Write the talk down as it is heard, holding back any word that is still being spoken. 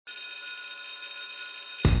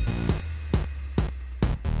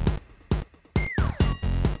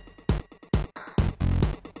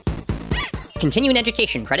Continuing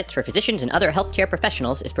education credits for physicians and other healthcare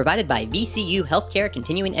professionals is provided by VCU Healthcare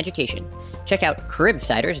Continuing Education. Check out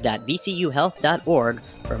cribsiders.vcuhealth.org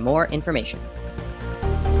for more information.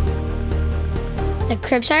 The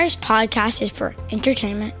Cribsiders podcast is for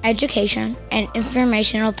entertainment, education, and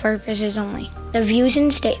informational purposes only. The views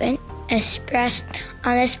and statements expressed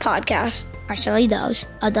on this podcast are solely those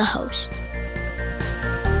of the host.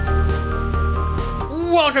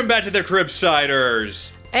 Welcome back to the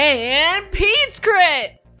Cribsiders. And Pete's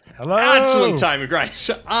Crit! Hello! Excellent timing, guys.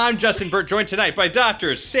 I'm Justin Burt, joined tonight by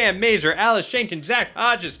Doctors Sam Mazer, Alice Schenk, and Zach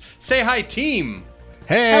Hodges. Say hi, team.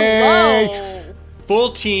 Hey! Hello!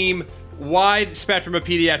 Full team, wide spectrum of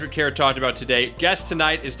pediatric care talked about today. Guest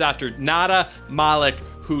tonight is Dr. Nada Malik,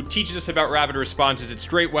 who teaches us about rapid responses. It's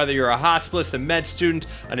great whether you're a hospitalist, a med student,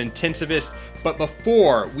 an intensivist. But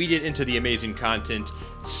before we get into the amazing content,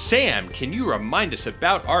 Sam, can you remind us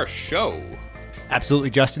about our show? Absolutely,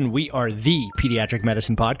 Justin. We are the Pediatric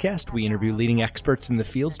Medicine Podcast. We interview leading experts in the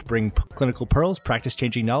fields to bring clinical pearls,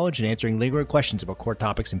 practice-changing knowledge, and answering lingering questions about core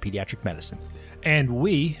topics in pediatric medicine. And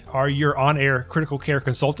we are your on-air critical care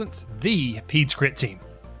consultants, the Peds Crit team.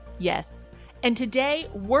 Yes. And today,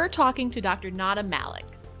 we're talking to Dr. Nada Malik.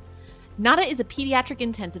 Nada is a pediatric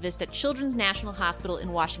intensivist at Children's National Hospital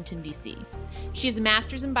in Washington, D.C. She has a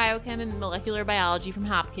master's in biochem and molecular biology from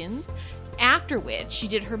Hopkins, after which she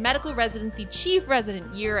did her medical residency chief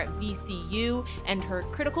resident year at VCU and her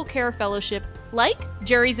critical care fellowship, like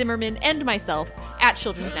Jerry Zimmerman and myself, at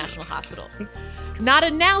Children's National Hospital. Nada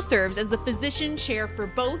now serves as the physician chair for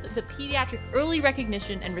both the Pediatric Early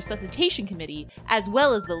Recognition and Resuscitation Committee, as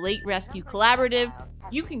well as the Late Rescue Collaborative.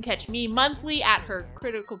 You can catch me monthly at her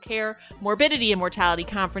critical care morbidity and mortality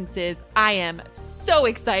conferences. I am so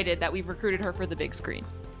excited that we've recruited her for the big screen.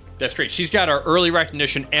 That's great. She's got our early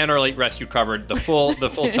recognition and our late rescue covered, the full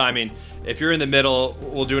timing. If you're in the middle,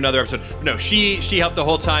 we'll do another episode. No, she helped the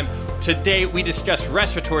whole time. Today, we discussed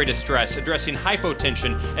respiratory distress, addressing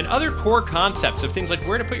hypotension, and other core concepts of things like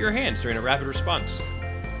where to put your hands during a rapid response.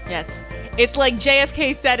 Yes. It's like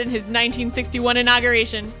JFK said in his 1961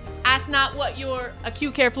 inauguration, ask not what your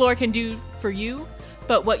acute care floor can do for you,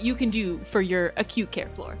 but what you can do for your acute care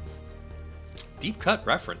floor. Deep cut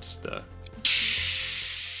reference.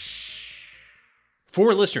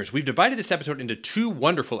 For listeners, we've divided this episode into 2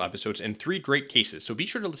 wonderful episodes and 3 great cases, so be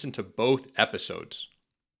sure to listen to both episodes.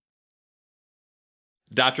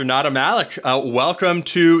 Dr. Nada Malik, welcome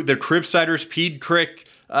to the Cribsiders Ped Crit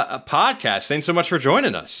podcast. Thanks so much for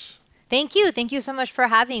joining us. Thank you. Thank you so much for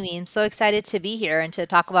having me. I'm so excited to be here and to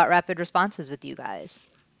talk about rapid responses with you guys.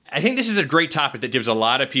 I think this is a great topic that gives a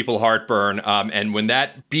lot of people heartburn, and when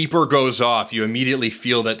that beeper goes off, you immediately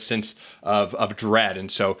feel that sense of dread.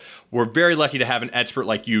 And so we're very lucky to have an expert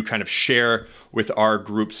like you kind of share with our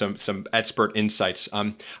group some expert insights.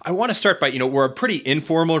 I want to start by, we're a pretty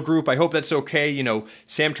informal group. I hope that's okay.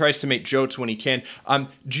 Sam tries to make jokes when he can.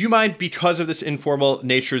 Do you mind, because of this informal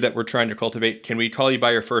nature that we're trying to cultivate, can we call you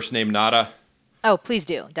by your first name, Nada? Oh, please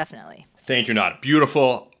do. Definitely. Thank you, Nada.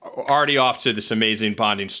 Beautiful. Already off to this amazing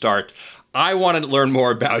bonding start. I want to learn more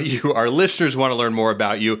about you. Our listeners want to learn more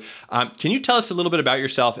about you. Can you tell us a little bit about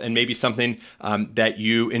yourself and maybe something that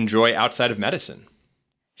you enjoy outside of medicine?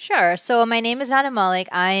 Sure. So my name is Nada Malik.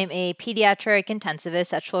 I am a pediatric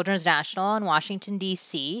intensivist at Children's National in Washington,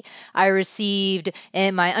 D.C. I received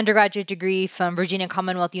my undergraduate degree from Virginia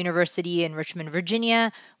Commonwealth University in Richmond,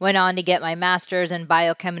 Virginia, went on to get my master's in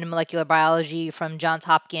biochem and molecular biology from Johns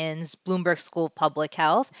Hopkins Bloomberg School of Public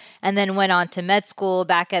Health, and then went on to med school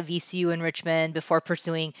back at VCU in Richmond before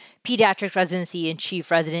pursuing pediatric residency and chief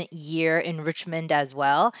resident year in Richmond as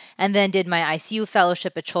well, and then did my ICU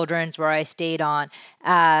fellowship at Children's, where I stayed on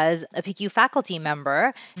as a PICU faculty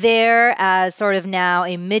member. There, as sort of now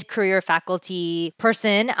a mid-career faculty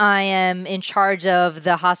person, I am in charge of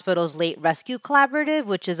the hospital's Late Rescue Collaborative,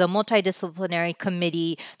 which is a multidisciplinary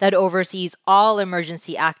committee that oversees all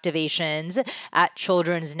emergency activations at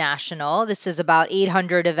Children's National. This is about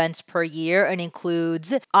 800 events per year and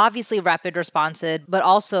includes obviously rapid responses, but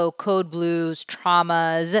also code blues,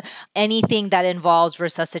 traumas, anything that involves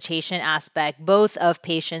resuscitation aspect, both of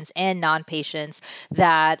patients and non-patients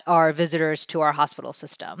that are visitors to our hospital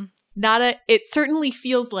system. Nada, it certainly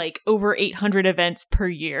feels like over 800 events per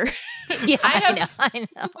year. Yeah, I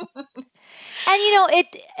know.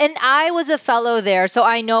 And I was a fellow there, so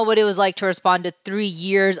I know what it was like to respond to 3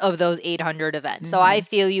 years of those 800 events. So I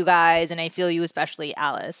feel you guys, and I feel you especially,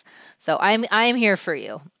 Alice. So I'm here for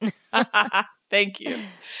you. Thank you.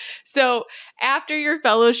 So after your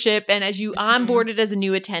fellowship and as you onboarded as a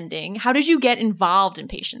new attending, how did you get involved in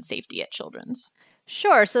patient safety at Children's?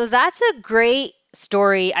 Sure. So that's a great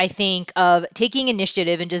story, I think, of taking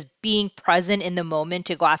initiative and just being present in the moment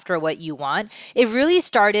to go after what you want. It really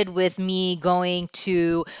started with me going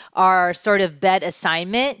to our sort of bed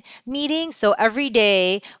assignment meeting. So every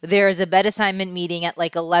day there's a bed assignment meeting at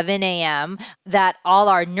like 11 a.m. that all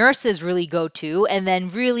our nurses really go to, and then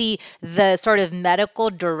really the sort of medical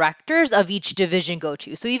directors of each division go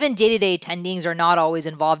to. So even day-to-day attendings are not always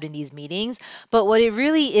involved in these meetings, but what it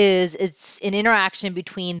really is, it's an interaction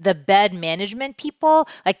between the bed management people,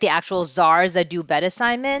 like the actual czars that do bed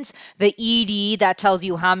assignments, the ED that tells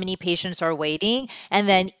you how many patients are waiting, and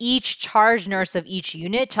then each charge nurse of each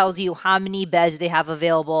unit tells you how many beds they have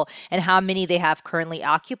available and how many they have currently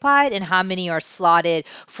occupied and how many are slotted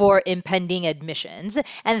for impending admissions.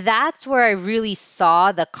 And that's where I really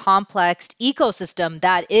saw the complex ecosystem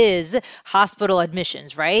that is hospital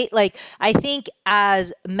admissions, right? Like, I think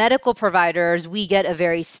as medical providers, we get a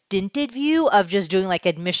very stinted view of just doing like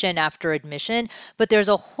admission after admission, but there's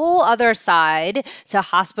a whole other side to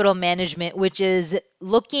hospital management, which is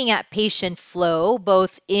looking at patient flow,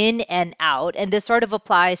 both in and out. And this sort of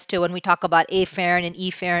applies to when we talk about afferent and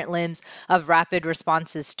efferent limbs of rapid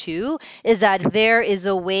responses too, is that there is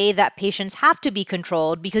a way that patients have to be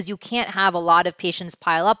controlled because you can't have a lot of patients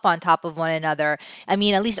pile up on top of one another. I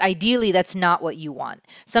mean, at least ideally, that's not what you want.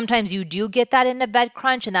 Sometimes you do get that in a bed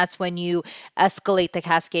crunch, and that's when you escalate the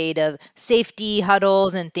cascade of safety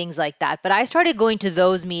huddles and things like that. But I started going to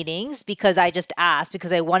those meetings because I just asked,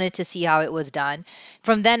 because I wanted to see how it was done.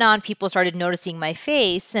 From then on, people started noticing my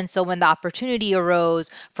face. And so when the opportunity arose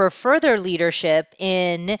for further leadership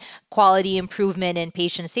in quality improvement and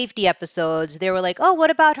patient safety episodes, they were like, oh, what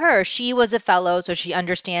about her? She was a fellow, so she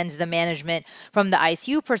understands the management from the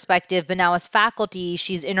ICU perspective. But now as faculty,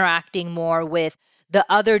 she's interacting more with the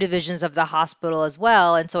other divisions of the hospital as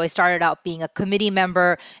well. And so I started out being a committee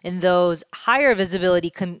member in those higher visibility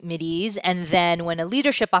committees. And then when a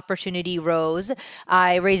leadership opportunity rose,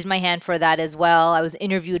 I raised my hand for that as well. I was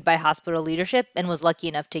interviewed by hospital leadership and was lucky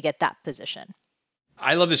enough to get that position.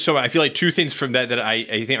 I love this so much. I feel like two things from that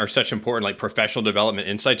I think are such important, like professional development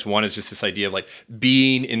insights. One is just this idea of like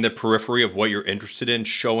being in the periphery of what you're interested in,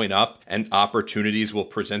 showing up, and opportunities will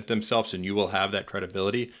present themselves and you will have that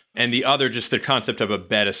credibility. And the other, just the concept of a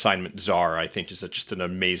bed assignment czar, I think is just an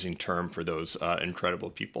amazing term for those incredible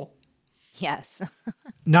people. Yes.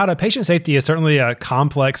 Nada, patient safety is certainly a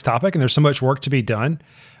complex topic and there's so much work to be done.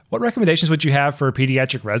 What recommendations would you have for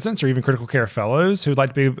pediatric residents or even critical care fellows who would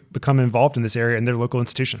like to become involved in this area in their local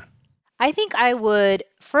institution? I think I would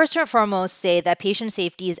first and foremost say that patient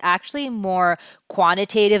safety is actually more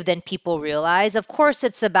quantitative than people realize. Of course,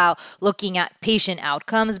 it's about looking at patient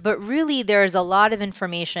outcomes, but really there's a lot of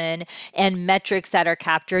information and metrics that are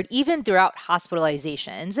captured even throughout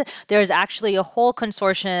hospitalizations. There's actually a whole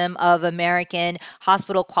consortium of American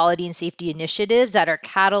hospital quality and safety initiatives that are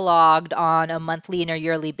cataloged on a monthly and a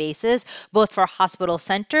yearly basis, both for hospital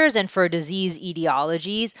centers and for disease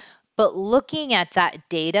etiologies. But looking at that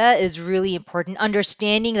data is really important,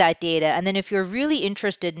 understanding that data. And then if you're really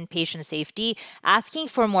interested in patient safety, asking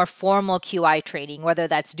for more formal QI training, whether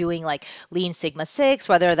that's doing like Lean Sigma 6,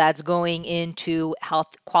 whether that's going into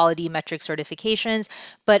health quality metric certifications,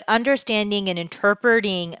 but understanding and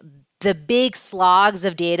interpreting the big slogs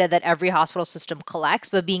of data that every hospital system collects,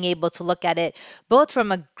 but being able to look at it both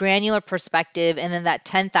from a granular perspective and then that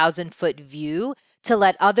 10,000-foot view to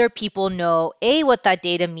let other people know, A, what that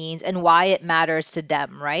data means and why it matters to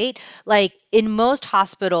them, right? Like in most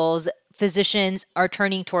hospitals, physicians are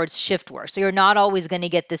turning towards shift work. So you're not always going to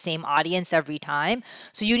get the same audience every time.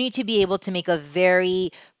 So you need to be able to make a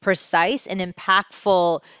very precise and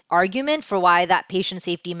impactful argument for why that patient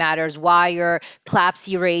safety matters, why your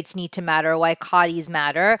CLABSI rates need to matter, why CAUTIs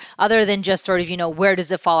matter, other than just sort of, where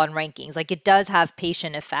does it fall on rankings? Like it does have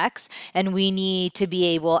patient effects, and we need to be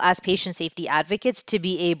able, as patient safety advocates, to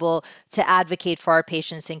be able to advocate for our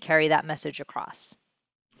patients and carry that message across.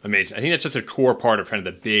 Amazing. I think that's just a core part of kind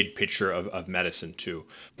of the big picture of medicine, too.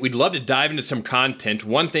 We'd love to dive into some content.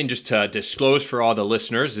 One thing just to disclose for all the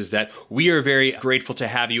listeners is that we are very grateful to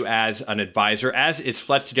have you as an advisor, as is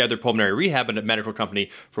Fletch Together Pulmonary Rehab, a medical company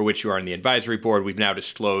for which you are on the advisory board. We've now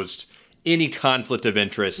disclosed any conflict of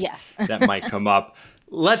interest that might come up.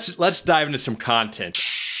 Let's dive into some content.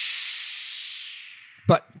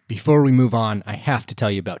 But before we move on, I have to tell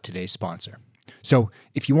you about today's sponsor. So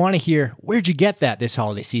if you want to hear, where'd you get that this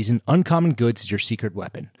holiday season? Uncommon Goods is your secret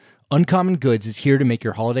weapon. Uncommon Goods is here to make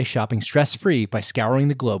your holiday shopping stress-free by scouring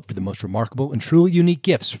the globe for the most remarkable and truly unique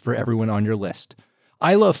gifts for everyone on your list.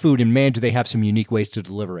 I love food, and man, do they have some unique ways to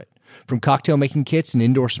deliver it. From cocktail making kits and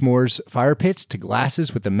indoor s'mores fire pits to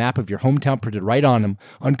glasses with the map of your hometown printed right on them,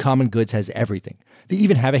 Uncommon Goods has everything. They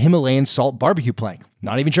even have a Himalayan salt barbecue plank.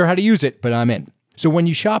 Not even sure how to use it, but I'm in. So when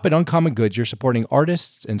you shop at Uncommon Goods, you're supporting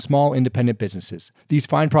artists and small independent businesses. These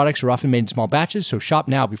fine products are often made in small batches, so shop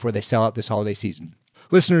now before they sell out this holiday season.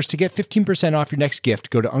 Listeners, to get 15% off your next gift,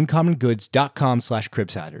 go to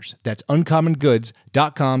uncommongoods.com/cribsiders. That's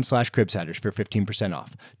uncommongoods.com/cribsiders for 15%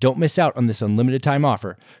 off. Don't miss out on this unlimited time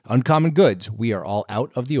offer. Uncommon Goods, we are all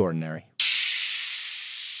out of the ordinary.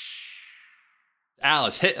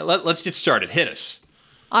 Alice, let's get started. Hit us.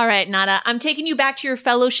 All right, Nada, I'm taking you back to your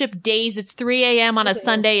fellowship days. It's 3 a.m. on a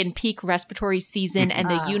Sunday in peak respiratory season, and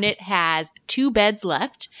the unit has 2 beds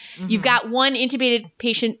left. You've got 1 intubated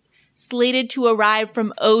patient slated to arrive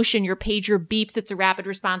from Ocean. Your pager beeps. It's a rapid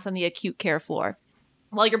response on the acute care floor.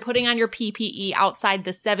 While you're putting on your PPE outside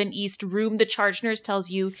the 7 East room, the charge nurse tells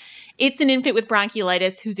you it's an infant with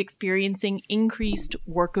bronchiolitis who's experiencing increased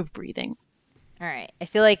work of breathing. All right. I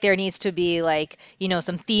feel like there needs to be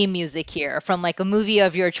some theme music here from a movie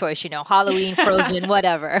of your choice, Halloween, Frozen,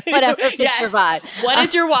 whatever fits your vibe. What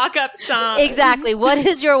is your walk-up song? Exactly. What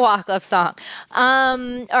is your walk-up song?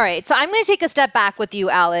 All right. So I'm going to take a step back with you,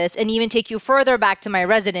 Alice, and even take you further back to my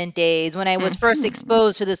resident days when I was first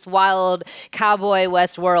exposed to this wild cowboy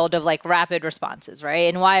West world of rapid responses,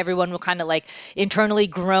 right? And why everyone will kind of internally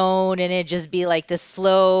groan and it just be this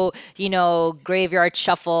slow, graveyard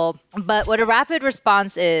shuffle. But what a rapid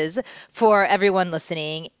response is for everyone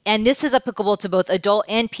listening, and this is applicable to both adult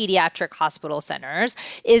and pediatric hospital centers,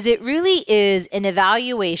 is it really is an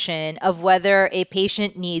evaluation of whether a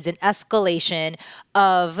patient needs an escalation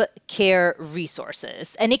of care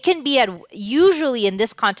resources. And it can be usually in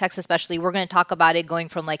this context especially, we're going to talk about it going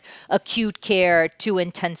from acute care to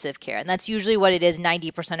intensive care. And that's usually what it is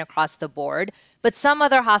 90% across the board. But some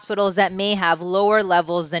other hospitals that may have lower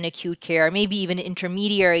levels than acute care, maybe even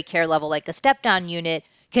intermediary care level like a step-down unit,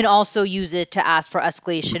 can also use it to ask for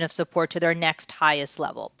escalation of support to their next highest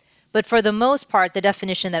level. But for the most part, the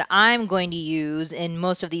definition that I'm going to use in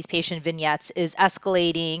most of these patient vignettes is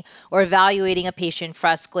escalating or evaluating a patient for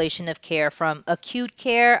escalation of care from acute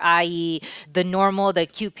care, i.e. the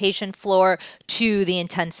acute patient floor, to the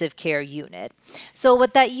intensive care unit. So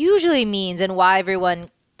what that usually means and why everyone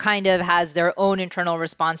kind of has their own internal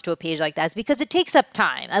response to a page like that is because it takes up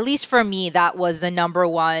time. At least for me, that was the number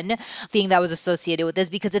one thing that was associated with this,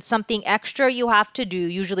 because it's something extra you have to do,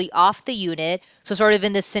 usually off the unit. So sort of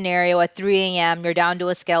in this scenario at 3 a.m., you're down to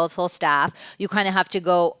a skeletal staff. You kind of have to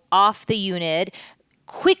go off the unit,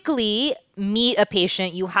 quickly meet a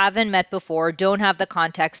patient you haven't met before, don't have the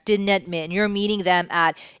context, didn't admit, and you're meeting them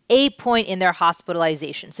at a point in their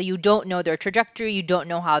hospitalization. So you don't know their trajectory, you don't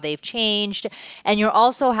know how they've changed, and you're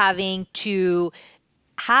also having to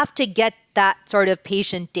get that sort of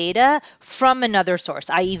patient data from another source,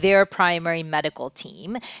 i.e. their primary medical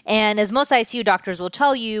team. And as most ICU doctors will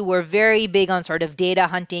tell you, we're very big on sort of data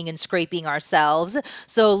hunting and scraping ourselves.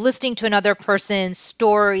 So listening to another person's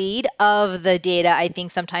story of the data, I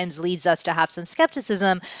think sometimes leads us to have some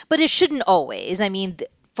skepticism, but it shouldn't always. I mean,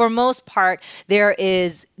 for most part, there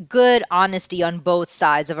is good honesty on both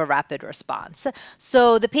sides of a rapid response.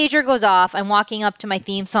 So the pager goes off. I'm walking up to my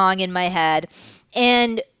theme song in my head,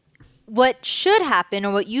 and what should happen,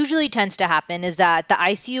 or what usually tends to happen, is that the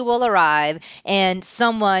ICU will arrive and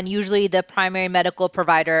someone, usually the primary medical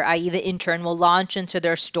provider, i.e. the intern, will launch into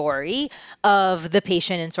their story of the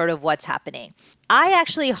patient and sort of what's happening. I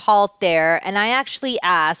actually halt there and I actually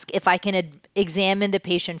ask if I can examine the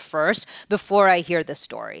patient first before I hear the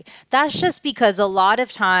story. That's just because a lot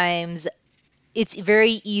of times it's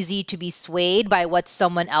very easy to be swayed by what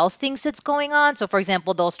someone else thinks it's going on. So, for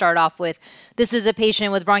example, they'll start off with, this is a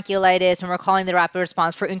patient with bronchiolitis and we're calling the rapid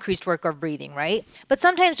response for increased work of breathing, right? But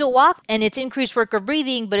sometimes you'll walk and it's increased work of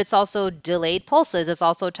breathing, but it's also delayed pulses. It's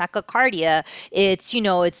also tachycardia. It's,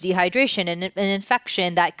 it's dehydration and an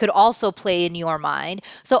infection that could also play in your mind.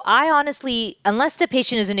 So I honestly, unless the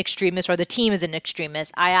patient is an extremist or the team is an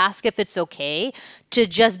extremist, I ask if it's okay to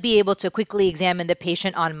just be able to quickly examine the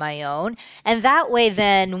patient on my own. And that way,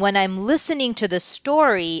 then, when I'm listening to the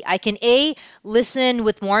story, I can listen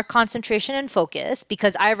with more concentration and focus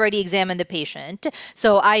because I've already examined the patient.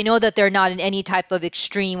 So I know that they're not in any type of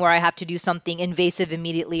extreme where I have to do something invasive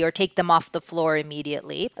immediately or take them off the floor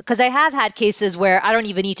immediately. Because I have had cases where I don't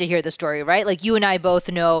even need to hear the story, right? Like you and I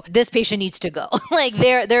both know this patient needs to go. Like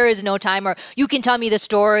there is no time, or you can tell me the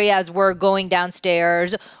story as we're going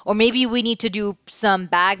downstairs, or maybe we need to do some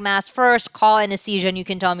bag mask first, call anesthesia, and you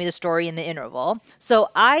can tell me the story in the interval. vulnerable. So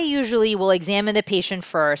I usually will examine the patient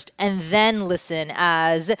first and then listen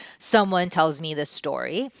as someone tells me the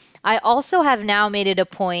story. I also have now made it a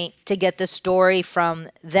point to get the story from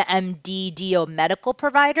the MD/DO medical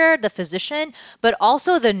provider, the physician, but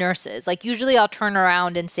also the nurses. Like usually I'll turn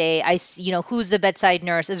around and say, who's the bedside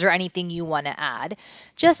nurse? Is there anything you want to add?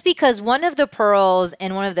 Just because one of the pearls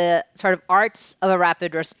and one of the sort of arts of a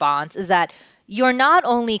rapid response is that you're not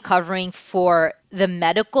only covering for the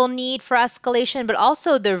medical need for escalation, but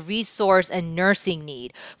also the resource and nursing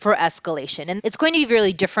need for escalation. And it's going to be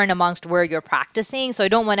really different amongst where you're practicing. So I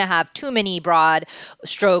don't want to have too many broad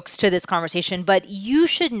strokes to this conversation, but you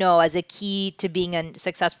should know as a key to being a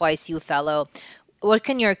successful ICU fellow, what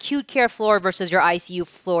can your acute care floor versus your ICU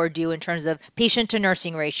floor do in terms of patient to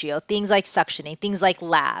nursing ratio, things like suctioning, things like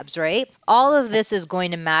labs, right? All of this is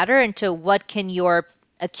going to matter into what can your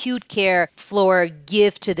acute care floor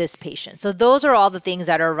give to this patient. So those are all the things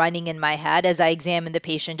that are running in my head as I examine the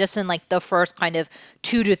patient just in like the first kind of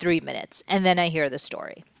 2 to 3 minutes. And then I hear the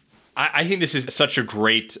story. I think this is such a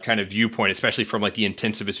great kind of viewpoint, especially from like the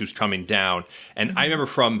intensivist who's coming down. And I remember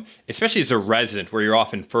from, especially as a resident where you're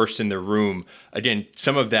often first in the room, again,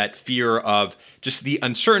 some of that fear of just the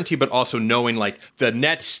uncertainty, but also knowing like the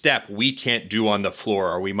next step we can't do on the floor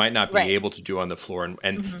or we might not be able to do on the floor.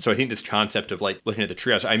 And so I think this concept of like looking at the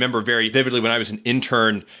triage, I remember very vividly when I was an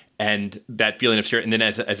intern and that feeling of fear. And then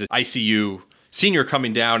as an ICU senior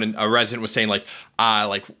coming down and a resident was saying like,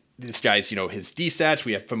 this guy's, his DSATs,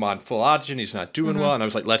 we have him on full oxygen, he's not doing well. And I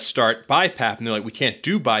was like, let's start BiPAP. And they're like, we can't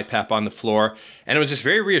do BiPAP on the floor. And it was just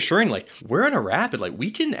very reassuring. Like, we're in a rapid, like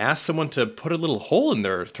we can ask someone to put a little hole in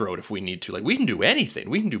their throat if we need to. Like, we can do anything.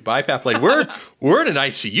 We can do BiPAP. Like, we're in an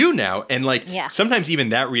ICU now. And like, sometimes even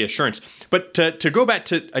that reassurance. But to go back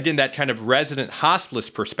to, again, that kind of resident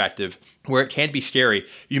hospitalist perspective, where it can be scary,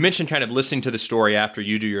 you mentioned kind of listening to the story after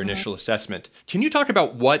you do your initial assessment. Can you talk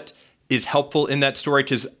about what is helpful in that story?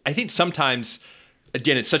 Because I think sometimes,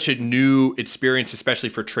 again, it's such a new experience, especially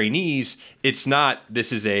for trainees. It's not,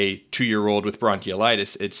 this is a 2-year-old with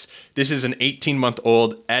bronchiolitis. This is an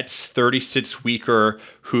 18-month-old X36-weeker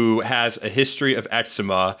who has a history of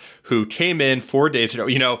eczema, who came in 4 days ago.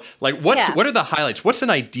 What are the highlights? What's an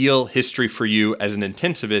ideal history for you as an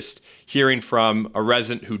intensivist, hearing from a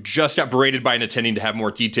resident who just got berated by an attending to have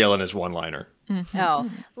more detail in his one-liner? Oh,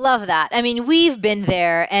 love that. I mean, we've been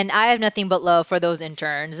there, and I have nothing but love for those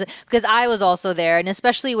interns because I was also there. And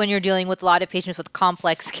especially when you're dealing with a lot of patients with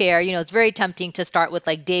complex care, it's very tempting to start with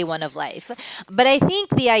like day one of life. But I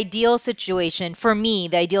think the ideal situation for me,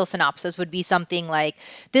 the ideal synopsis would be something like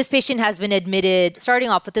this patient has been admitted, starting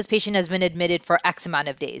off with this patient has been admitted for X amount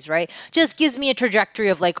of days, right? Just gives me a trajectory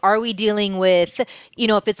of like, are we dealing with,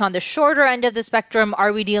 if it's on the shorter end of the spectrum,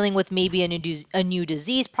 are we dealing with maybe a new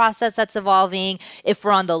disease process that's evolving? If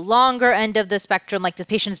we're on the longer end of the spectrum, like this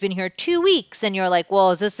patient's been here 2 weeks and you're like,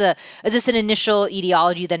 well, is this an initial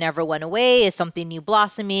etiology that never went away? Is something new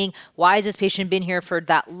blossoming? Why has this patient been here for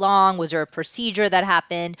that long? Was there a procedure that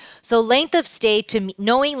happened? So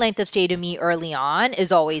knowing length of stay to me early on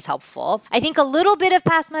is always helpful. I think a little bit of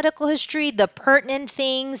past medical history, the pertinent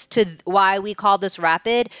things to why we call this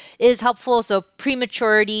rapid is helpful. So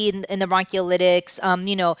prematurity in the broncholytics,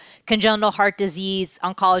 congenital heart disease,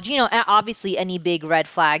 oncology, and obviously any big red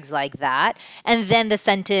flags like that. And then the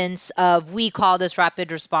sentence of, we call this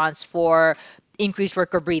rapid response for increased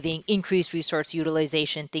worker breathing, increased resource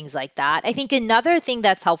utilization, things like that. I think another thing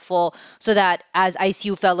that's helpful so that as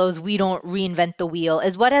ICU fellows, we don't reinvent the wheel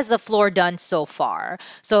is what has the floor done so far?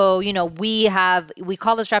 So, we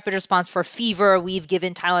call this rapid response for fever. We've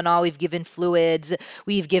given Tylenol, we've given fluids,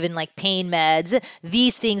 we've given like pain meds.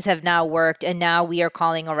 These things have now worked. And now we are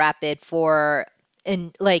calling a rapid for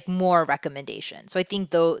more recommendations. So I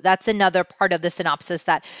think though that's another part of the synopsis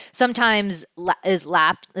that sometimes is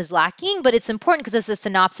lacking, but it's important because it's a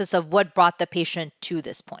synopsis of what brought the patient to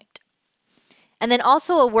this point. And then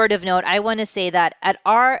also a word of note, I want to say that at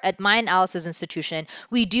my analysis institution,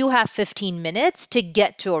 we do have 15 minutes to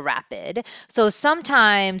get to a rapid. So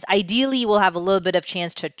sometimes, ideally, we'll have a little bit of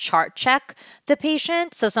chance to chart check the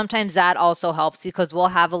patient. So sometimes that also helps because we'll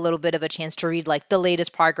have a little bit of a chance to read like the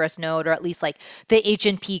latest progress note or at least like the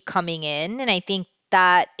H&P coming in. And I think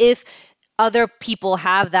that if other people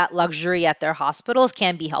have that luxury at their hospitals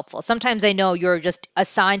can be helpful. Sometimes I know you're just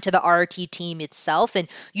assigned to the RT team itself and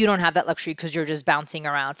you don't have that luxury because you're just bouncing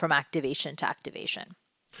around from activation to activation.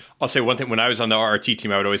 I'll say one thing. When I was on the RT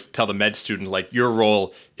team, I would always tell the med student, like, your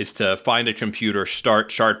role is to find a computer, start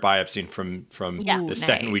chart biopsying from the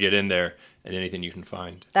second we get in there, and anything you can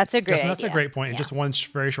find. That's a great idea. That's a great point. Yeah. And just one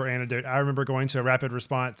very short anecdote. I remember going to a rapid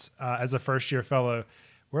response as a first-year fellow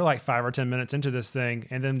we're like 5 or 10 minutes into this thing.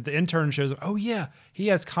 And then the intern shows up, oh yeah, he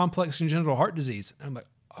has complex congenital heart disease. And I'm like,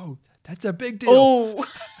 oh, that's a big deal. Oh,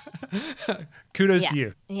 Kudos to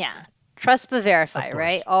you. Yeah. Trust but verify,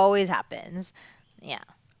 right? Always happens. Yeah.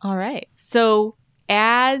 all right. So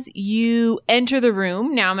as you enter the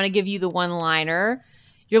room, now I'm going to give you the one-liner.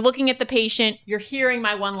 You're looking at the patient. You're hearing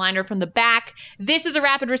my one-liner from the back. This is a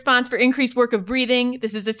rapid response for increased work of breathing.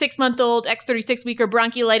 This is a 6-month-old X36-weeker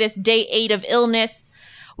bronchiolitis, day 8 of illness.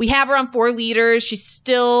 We have her on 4 liters. She's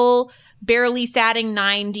still barely satting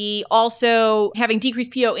 90. Also having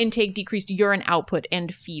decreased PO intake, decreased urine output,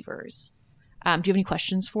 and fevers. Do you have any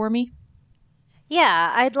questions for me?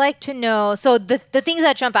 Yeah, I'd like to know. So the things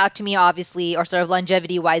that jump out to me, obviously, are sort of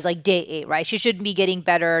longevity-wise, like day 8, right? She should be getting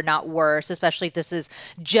better, not worse, especially if this is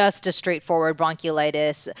just a straightforward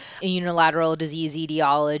bronchiolitis, unilateral disease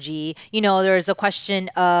etiology. There's a question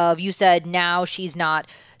of, you said now she's not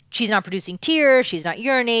producing tears, she's not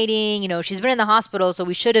urinating, she's been in the hospital, so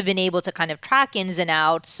we should have been able to kind of track ins and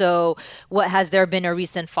outs. So has there been a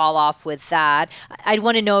recent fall off with that? I'd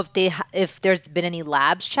want to know if there's been any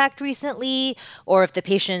labs checked recently, or if the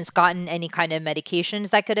patient's gotten any kind of medications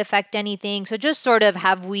that could affect anything. So just sort of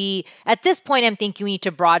at this point, I'm thinking we need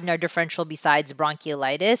to broaden our differential besides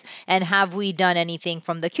bronchiolitis, and have we done anything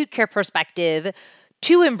from the acute care perspective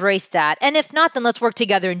to embrace that? And if not, then let's work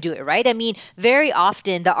together and do it, right? I mean, very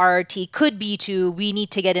often the RRT could be we need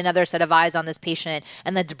to get another set of eyes on this patient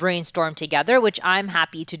and let's brainstorm together, which I'm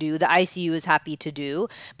happy to do. The ICU is happy to do.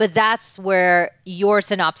 But that's where your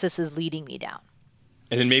synopsis is leading me down.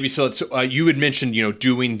 And then maybe, so let's, you had mentioned,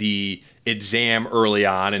 doing the exam early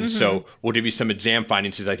on. And so we'll give you some exam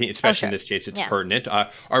findings, because I think, especially in this case, it's pertinent.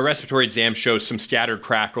 Our respiratory exam shows some scattered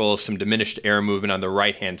crackles, some diminished air movement on the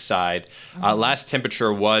right-hand side. Last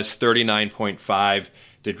temperature was 39.5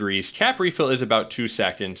 degrees. Cap refill is about 2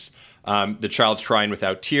 seconds. The child's crying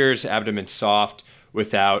without tears, abdomen soft,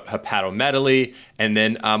 without hepatomegaly. And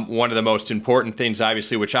then one of the most important things,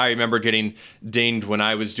 obviously, which I remember getting dinged when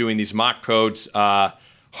I was doing these mock codes,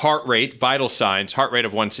 heart rate, vital signs, heart rate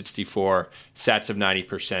of 164, sats of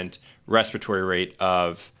 90%, respiratory rate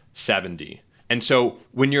of 70. And so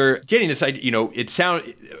when you're getting this, I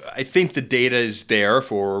think the data is there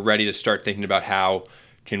for, we're ready to start thinking about how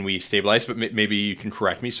can we stabilize, but maybe you can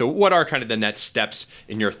correct me. So what are kind of the next steps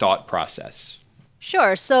in your thought process?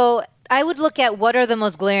 Sure. So I would look at what are the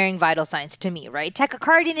most glaring vital signs to me, right?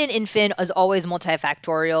 Tachycardia in an infant is always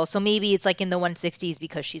multifactorial. So maybe it's like in the 160s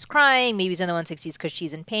because she's crying. Maybe it's in the 160s because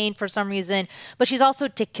she's in pain for some reason. But she's also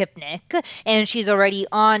tachypnic and she's already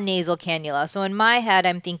on nasal cannula. So in my head,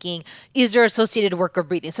 I'm thinking, is there associated work of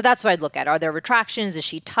breathing? So that's what I'd look at. Are there retractions? Is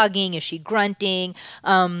she tugging? Is she grunting?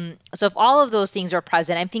 So if all of those things are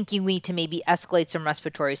present, I'm thinking we need to maybe escalate some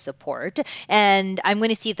respiratory support. And I'm going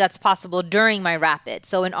to see if that's possible during my rapid.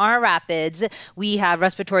 So in our rapids, we have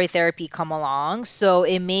respiratory therapy come along. So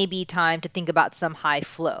it may be time to think about some high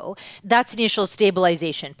flow. That's the initial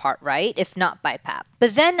stabilization part, right? If not BiPAP.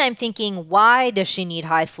 But then I'm thinking, why does she need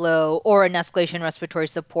high flow or an escalation respiratory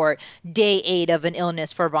support day 8 of an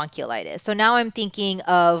illness for bronchiolitis? So now I'm thinking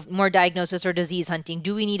of more diagnosis or disease hunting.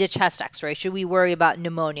 Do we need a chest x-ray? Should we worry about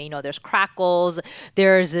pneumonia? There's crackles.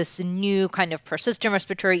 There's this new kind of persistent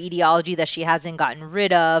respiratory etiology that she hasn't gotten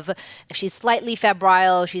rid of. If she's slightly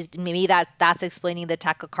febrile, maybe that's explaining the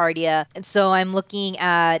tachycardia. And so I'm looking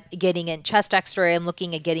at getting a chest x-ray. I'm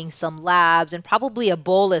looking at getting some labs and probably a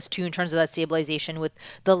bolus too in terms of that stabilization with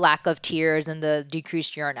the lack of tears and the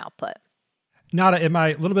decreased urine output. Nada, in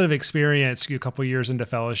my little bit of experience, a couple years into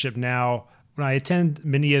fellowship now, when I attend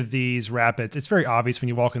many of these rapids, it's very obvious when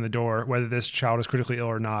you walk in the door whether this child is critically ill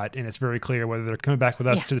or not, and it's very clear whether they're coming back with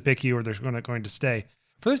us to the PICU or they're going to stay.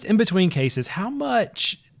 For those in-between cases, how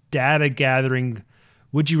much data gathering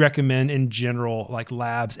would you recommend in general, like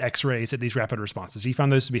labs, x-rays at these rapid responses? Do you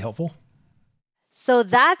find those to be helpful? So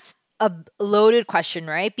that's a loaded question,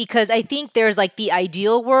 right? Because I think there's like the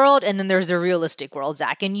ideal world and then there's the realistic world,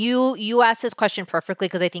 Zach. And you asked this question perfectly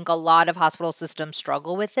because I think a lot of hospital systems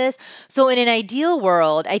struggle with this. So in an ideal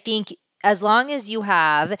world, I think as long as you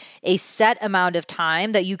have a set amount of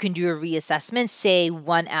time that you can do a reassessment, say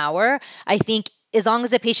 1 hour, I think as long as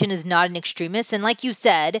the patient is not an extremist. And like you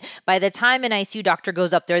said, by the time an ICU doctor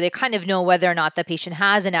goes up there, they kind of know whether or not the patient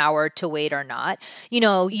has an hour to wait or not.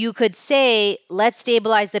 You could say, let's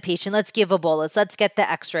stabilize the patient. Let's give a bolus. Let's get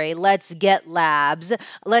the x-ray. Let's get labs.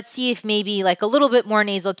 Let's see if maybe like a little bit more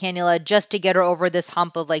nasal cannula just to get her over this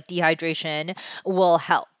hump of like dehydration will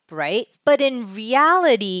help. Right? But in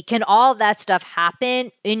reality, can all that stuff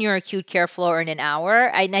happen in your acute care floor in an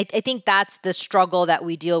hour? I think that's the struggle that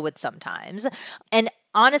we deal with sometimes. And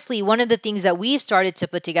honestly, one of the things that we've started to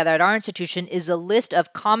put together at our institution is a list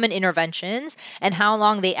of common interventions and how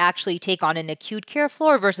long they actually take on an acute care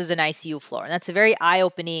floor versus an ICU floor. And that's a very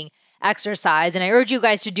eye-opening exercise. And I urge you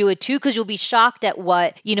guys to do it too, because you'll be shocked at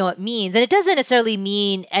what, it means. And it doesn't necessarily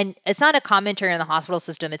mean, and it's not a commentary on the hospital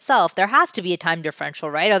system itself. There has to be a time differential,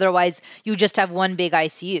 right? Otherwise, you just have one big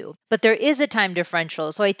ICU. But there is a time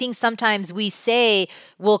differential. So I think sometimes we say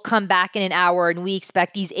we'll come back in an hour and we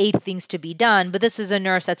expect these 8 things to be done. But this is a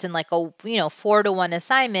nurse that's in like a, 4-to-1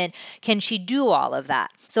 assignment. Can she do all of that?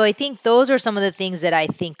 So I think those are some of the things that I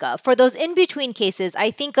think of. For those in-between cases, I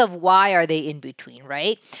think of why are they in between,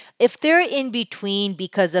 right? If they're in between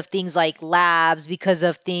because of things like labs, because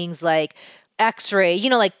of things like x-ray,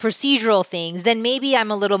 like procedural things, then maybe I'm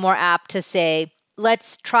a little more apt to say,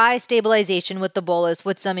 let's try stabilization with the bolus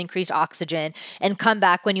with some increased oxygen and come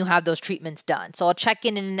back when you have those treatments done. So I'll check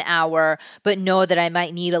in an hour, but know that I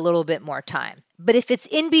might need a little bit more time. But if it's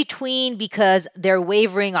in between because they're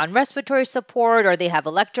wavering on respiratory support or they have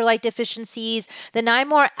electrolyte deficiencies, then I'm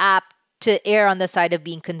more apt to err on the side of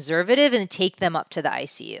being conservative and take them up to the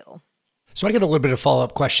ICU. So I got a little bit of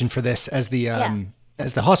follow-up question for this as the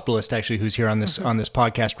hospitalist actually who's here on this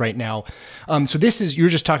podcast right now. So you're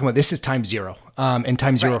just talking about this is time 0 and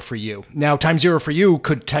time 0 for you. Now time 0 for you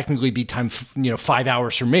could technically be time 5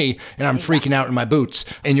 hours for me, and I'm freaking out in my boots.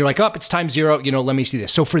 And you're like, it's time 0. Let me see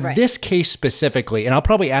this. So for this case specifically, and I'll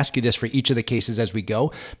probably ask you this for each of the cases as we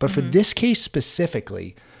go, but for this case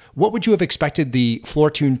specifically, what would you have expected the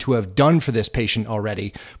floor tune to have done for this patient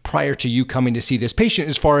already prior to you coming to see this patient,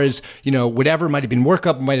 as far as, whatever might have been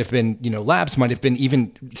workup, might have been, labs, might have been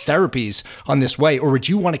even therapies on this way? Or would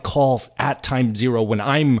you want to call at time 0 when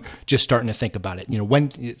I'm just starting to think about it?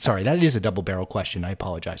 Sorry, that is a double barrel question. I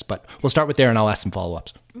apologize, but we'll start with there and I'll ask some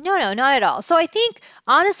follow-ups. No, not at all. So I think,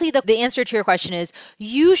 honestly, the answer to your question is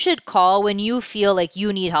you should call when you feel like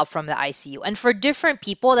you need help from the ICU. And for different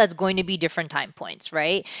people, that's going to be different time points,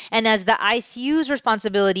 right? And as the ICU's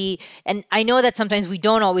responsibility, and I know that sometimes we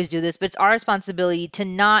don't always do this, but it's our responsibility to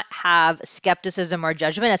not have skepticism or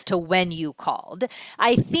judgment as to when you called.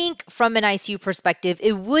 I think from an ICU perspective,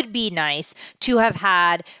 it would be nice to have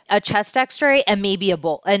had a chest x-ray and maybe a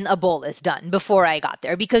bolus done before I got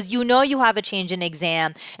there, because you have a change in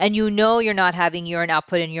exam, and you're not having urine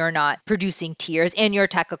output and you're not producing tears and you're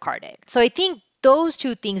tachycardic. So I think those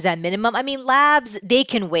 2 things at minimum. I mean, labs, they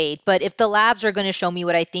can wait, but if the labs are going to show me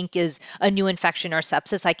what I think is a new infection or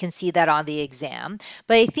sepsis, I can see that on the exam.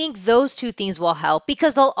 But I think those 2 things will help,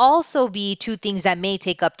 because they'll also be 2 things that may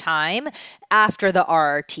take up time after the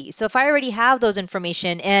RRT. So if I already have those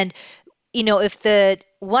information, and if the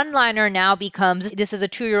one-liner now becomes, this is a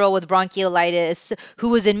 2-year-old with bronchiolitis who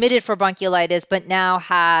was admitted for bronchiolitis but now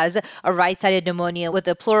has a right-sided pneumonia with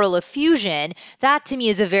a pleural effusion, that to me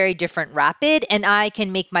is a very different rapid, and I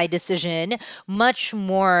can make my decision much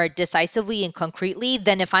more decisively and concretely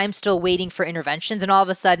than if I'm still waiting for interventions and all of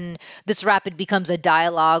a sudden this rapid becomes a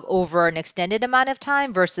dialogue over an extended amount of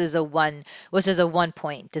time versus a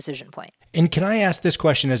one-point decision point. And can I ask this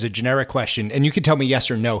question as a generic question? And you can tell me yes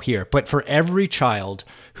or no here, but for every child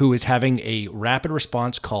who is having a rapid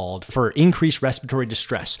response called for increased respiratory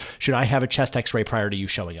distress, should I have a chest x-ray prior to you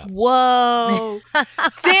showing up? Whoa.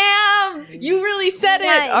 Sam, you really said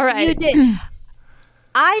it. All right. You did.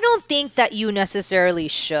 I don't think that you necessarily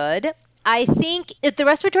should. I think if the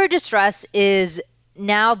respiratory distress is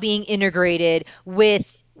now being integrated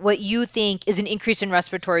with what you think is an increase in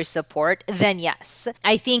respiratory support, then yes.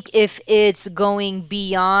 I think if it's going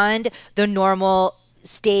beyond the normal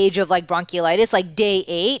stage of like bronchiolitis, like day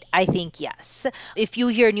 8, I think yes. If you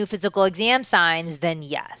hear new physical exam signs, then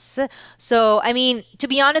yes. So, I mean, to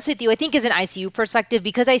be honest with you, I think as an ICU perspective,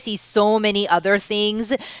 because I see so many other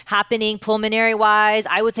things happening pulmonary wise,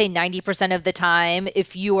 I would say 90% of the time,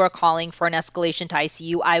 if you are calling for an escalation to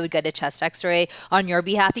ICU, I would get a chest x-ray on your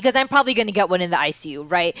behalf, because I'm probably going to get one in the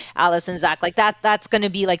ICU, right? Alice and Zach, like that's going to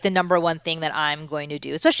be like the number one thing that I'm going to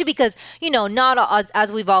do, especially because, not all,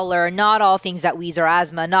 as we've all learned, not all things that wheeze are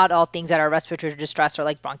asthma, not all things that are respiratory distress are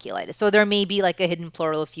like bronchiolitis. So there may be like a hidden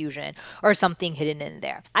pleural effusion or something hidden in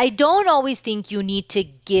there. I don't always think you need to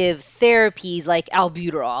give therapies like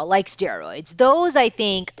albuterol, like steroids. Those, I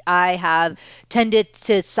think, I have tended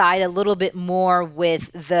to side a little bit more with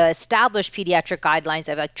the established pediatric guidelines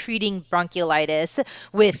of like treating bronchiolitis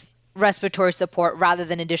with respiratory support rather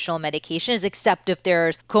than additional medications, except if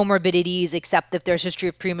there's comorbidities, except if there's history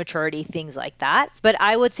of prematurity, things like that. But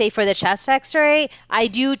I would say for the chest x-ray, I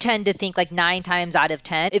do tend to think like 9 times out of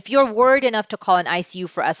 10, if you're worried enough to call an ICU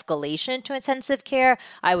for escalation to intensive care,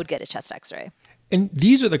 I would get a chest x-ray. And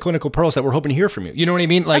these are the clinical pearls that we're hoping to hear from you. You know what I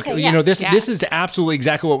mean? Like, this is absolutely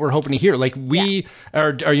exactly what we're hoping to hear. Like we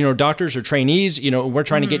are, doctors or trainees, we're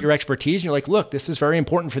trying to get your expertise. And you're like, look, this is very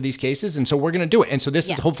important for these cases. And so we're going to do it. And so this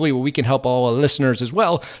is hopefully what we can help all our listeners as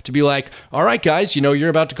well to be like, all right, guys, you're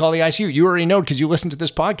about to call the ICU. You already know because you listened to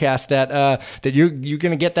this podcast that you're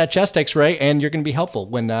going to get that chest x-ray and you're going to be helpful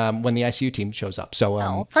when the ICU team shows up.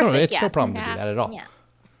 So, it's no problem to do that at all. Yeah.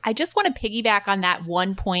 I just want to piggyback on that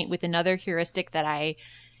one point with another heuristic that I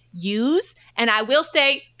use. And I will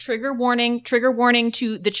say trigger warning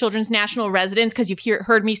to the Children's National residents, because you've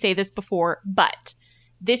heard me say this before, but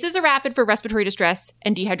this is a rapid for respiratory distress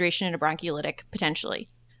and dehydration and a broncholytic potentially.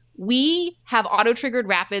 We have auto-triggered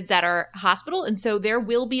rapids at our hospital, and so there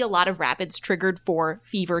will be a lot of rapids triggered for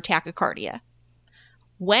fever tachycardia.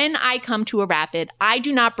 When I come to a rapid, I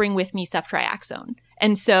do not bring with me ceftriaxone.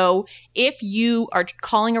 And so if you are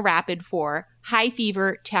calling a rapid for high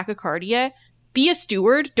fever tachycardia, be a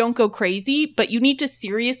steward, don't go crazy, but you need to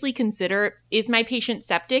seriously consider, is my patient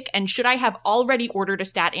septic and should I have already ordered a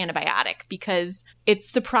stat antibiotic? Because it's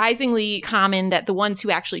surprisingly common that the ones who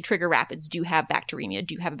actually trigger rapids do have bacteremia,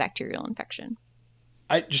 do have a bacterial infection.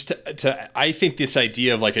 I think this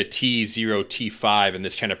idea of like a T0, T5 and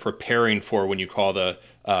this kind of preparing for when you call the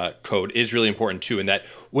code is really important too. And that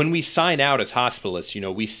when we sign out as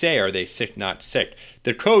hospitalists, we say, are they sick, not sick?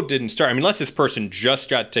 The code didn't start. I mean, unless this person just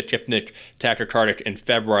got tachypnic, tachycardic, and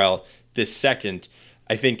febrile this second,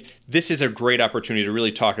 I think this is a great opportunity to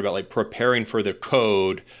really talk about like preparing for the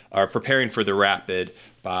code or preparing for the rapid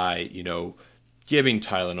by, giving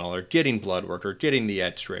Tylenol or getting blood work or getting the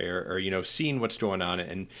x-ray or seeing what's going on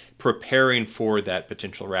and preparing for that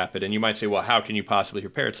potential rapid. And you might say, well, how can you possibly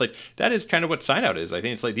prepare? It's like, that is kind of what sign out is. I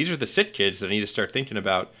think it's like, these are the sick kids that need to start thinking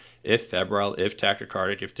about if febrile, if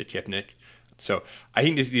tachycardic, if tachypnic. So I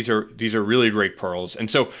think these are really great pearls.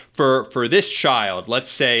 And so for this child,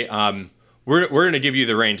 let's say we're going to give you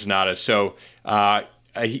the reins, Nada. So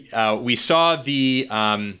we saw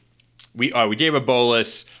the we gave a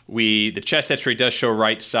bolus. The chest X-ray does show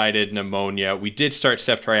right-sided pneumonia. We did start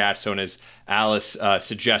ceftriaxone as Alice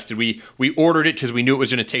suggested. We ordered it because we knew it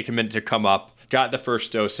was going to take a minute to come up. Got the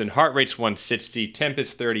first dose, and heart rate's 160, temp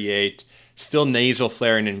is 38, still nasal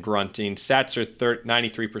flaring and grunting. Sats are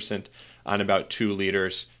 93% on about 2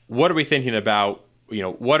 liters. What are we thinking about?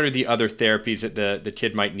 What are the other therapies that the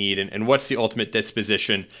kid might need, and what's the ultimate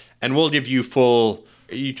disposition? And we'll give you full.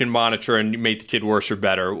 You can monitor and make the kid worse or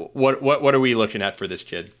better. What are we looking at for this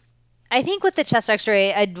kid? I think with the chest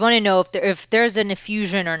X-ray, I'd want to know if there's an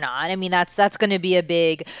effusion or not. I mean, that's going to be a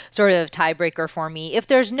big sort of tiebreaker for me. If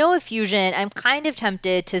there's no effusion, I'm kind of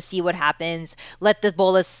tempted to see what happens. Let the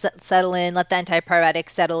bolus settle in, let the antipyretics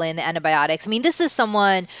settle in, the antibiotics. I mean, this is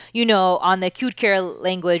someone, on the acute care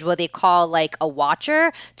language, what they call like a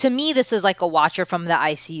watcher. To me, this is like a watcher from the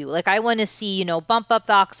ICU. Like I want to see, bump up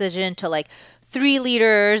the oxygen to like 3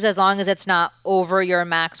 liters, as long as it's not over your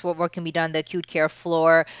max, what can be done on the acute care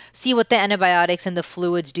floor. See what the antibiotics and the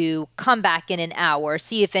fluids do. Come back in an hour.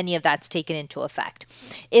 See if any of that's taken into effect.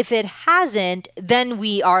 If it hasn't, then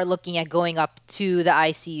we are looking at going up to the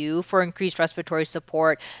ICU for increased respiratory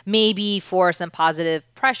support, maybe for some positive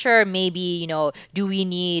pressure, maybe, do we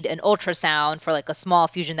need an ultrasound for like a small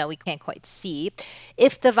effusion that we can't quite see.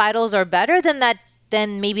 If the vitals are better,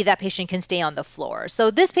 then maybe that patient can stay on the floor. So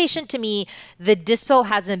this patient, to me, the dispo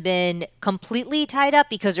hasn't been completely tied up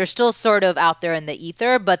because they're still sort of out there in the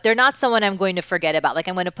ether, but they're not someone I'm going to forget about. Like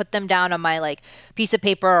I'm going to put them down on my like piece of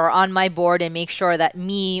paper or on my board and make sure that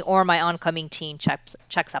me or my oncoming team checks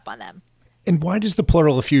up on them. And why does the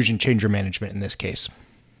pleural effusion change your management in this case?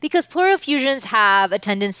 Because pleural effusions have a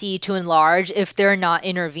tendency to enlarge if they're not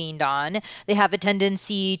intervened on. They have a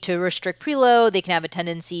tendency to restrict preload. They can have a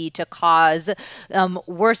tendency to cause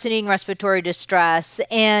worsening respiratory distress.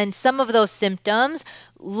 And some of those symptoms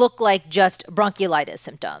look like just bronchiolitis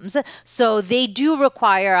symptoms. So they do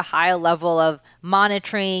require a high level of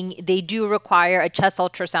monitoring. They do require a chest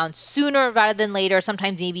ultrasound sooner rather than later,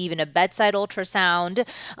 sometimes maybe even a bedside ultrasound.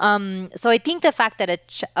 So I think the fact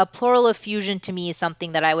that a pleural effusion to me is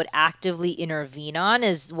something that I would actively intervene on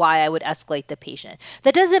is why I would escalate the patient.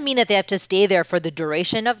 That doesn't mean that they have to stay there for the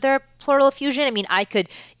duration of their pleural effusion. I mean, I could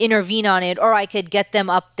intervene on it, or I could get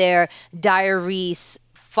them up there, diurese,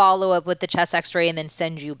 follow up with the chest X-ray, and then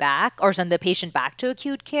send you back or send the patient back to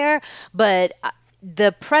acute care. But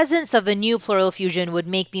the presence of a new pleural effusion would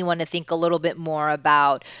make me want to think a little bit more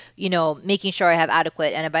about, making sure I have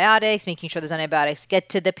adequate antibiotics, making sure those antibiotics get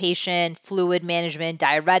to the patient, fluid management,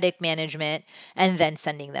 diuretic management, and then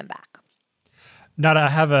sending them back. Nada, I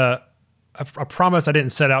have a promise I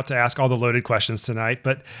didn't set out to ask all the loaded questions tonight,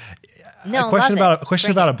 but No, a question love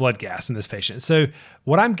about a blood gas in this patient. So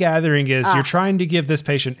what I'm gathering is you're trying to give this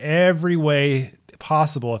patient every way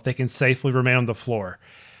possible if they can safely remain on the floor.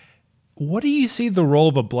 What do you see the role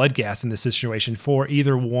of a blood gas in this situation for?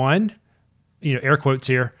 Either one, air quotes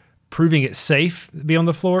here, proving it safe to be on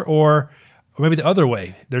the floor, or maybe the other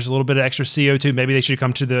way. There's a little bit of extra CO2. Maybe they should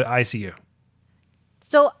come to the ICU.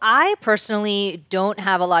 So I personally don't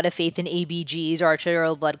have a lot of faith in ABGs or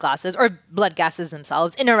arterial blood gases or blood gases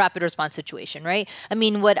themselves in a rapid response situation, right? I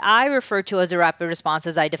mean, what I refer to as a rapid response,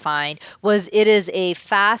 as I defined, was it is a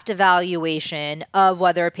fast evaluation of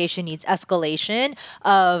whether a patient needs escalation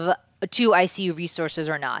to ICU resources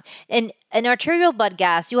or not. And an arterial blood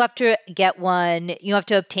gas, you have to get one, you have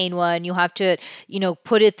to obtain one, you have to,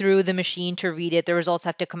 put it through the machine to read it. The results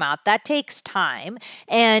have to come out. That takes time.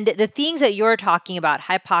 And the things that you're talking about,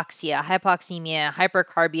 hypoxia, hypoxemia,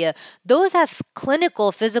 hypercarbia, those have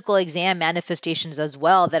clinical physical exam manifestations as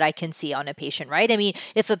well that I can see on a patient, right? I mean,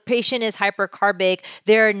 if a patient is hypercarbic,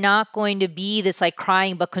 they're not going to be this like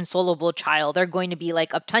crying but consolable child. They're going to be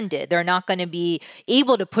like obtunded. They're not going to be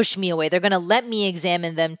able to push me away. They're going to let me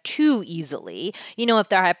examine them too easily. If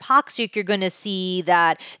they're hypoxic, you're going to see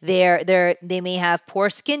that they may have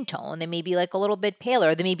poor skin tone. They may be like a little bit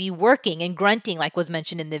paler. They may be working and grunting, like was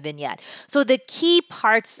mentioned in the vignette. So the key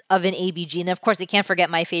parts of an ABG, and of course, I can't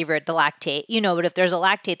forget my favorite, the lactate. But if there's a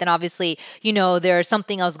lactate, then obviously, there's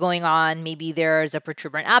something else going on. Maybe there's a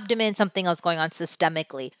protuberant abdomen, something else going on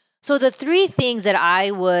systemically. So the three things that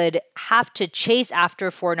I would have to chase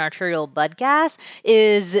after for an arterial blood gas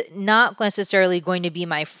is not necessarily going to be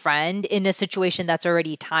my friend in a situation that's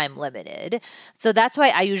already time limited. So that's why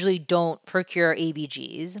I usually don't procure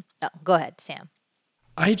ABGs. Oh, go ahead, Sam.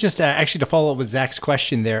 I just actually, to follow up with Zach's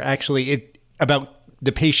question there, about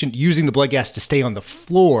the patient using the blood gas to stay on the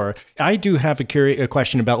floor. I do have a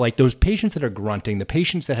question about like those patients that are grunting, the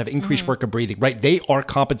patients that have increased work of breathing, right? They are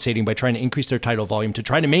compensating by trying to increase their tidal volume to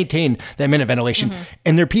try to maintain that minute ventilation.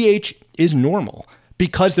 And their pH is normal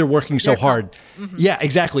because they're working so hard. Yeah,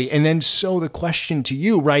 exactly. And then so the question to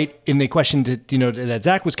you, right, and the question that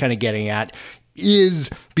Zach was kind of getting at is,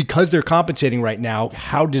 because they're compensating right now,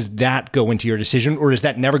 how does that go into your decision? Or does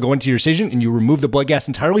that never go into your decision and you remove the blood gas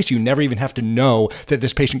entirely so you never even have to know that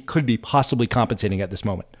this patient could be possibly compensating at this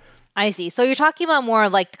moment? I see. So you're talking about more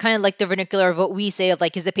like kind of like the vernacular of what we say of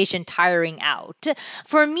like, is the patient tiring out?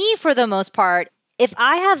 For me, for the most part, if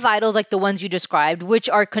I have vitals like the ones you described, which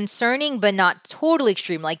are concerning but not totally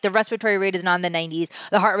extreme, like the respiratory rate is not in the 90s,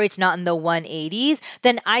 the heart rate's not in the 180s,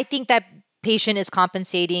 then I think that patient is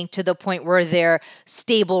compensating to the point where they're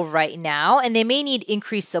stable right now, and they may need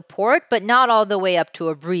increased support, but not all the way up to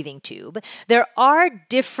a breathing tube. There are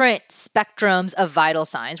different spectrums of vital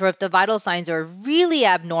signs, where if the vital signs are really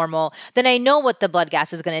abnormal, then I know what the blood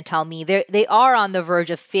gas is going to tell me. They are on the verge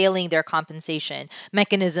of failing their compensation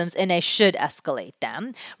mechanisms, and I should escalate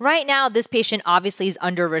them. Right now, this patient obviously is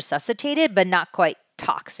under resuscitated, but not quite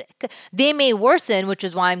toxic. They may worsen, which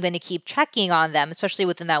is why I'm going to keep checking on them, especially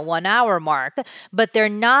within that 1 hour mark, but they're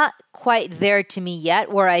not quite there to me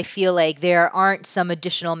yet where I feel like there aren't some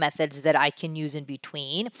additional methods that I can use in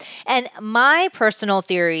between. And my personal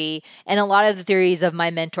theory, and a lot of the theories of my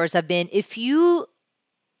mentors have been, if you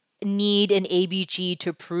need an ABG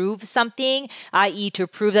to prove something, i.e. to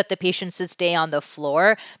prove that the patient should stay on the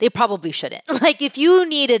floor, they probably shouldn't. Like if you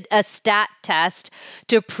needed a stat test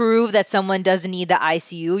to prove that someone doesn't need the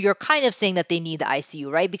ICU, you're kind of saying that they need the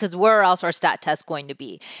ICU, right? Because where else are stat tests going to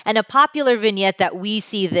be? And a popular vignette that we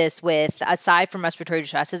see this with, aside from respiratory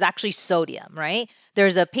distress, is actually sodium, right?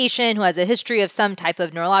 There's a patient who has a history of some type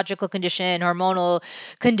of neurological condition, hormonal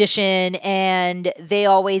condition, and they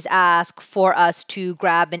always ask for us to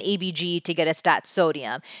grab an ABG to get a stat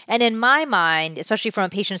sodium. And in my mind, especially from a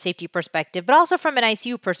patient safety perspective, but also from an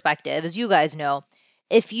ICU perspective, as you guys know,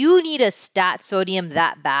 if you need a stat sodium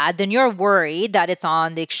that bad, then you're worried that it's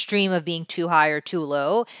on the extreme of being too high or too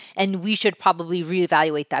low, and we should probably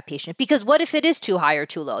reevaluate that patient. Because what if it is too high or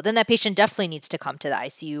too low? Then that patient definitely needs to come to the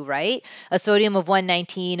ICU, right? A sodium of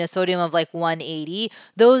 119, a sodium of like 180,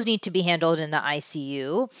 those need to be handled in the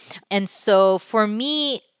ICU. And so for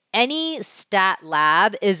me, any stat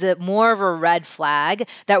lab is more of a red flag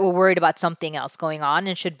that we're worried about something else going on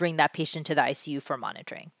and should bring that patient to the ICU for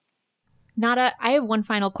monitoring. Nada, I have one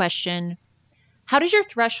final question. How does your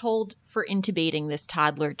threshold for intubating this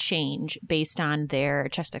toddler change based on their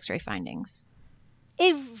chest x-ray findings?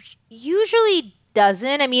 It usually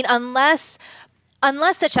doesn't. I mean, unless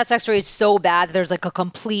the chest x-ray is so bad, there's like a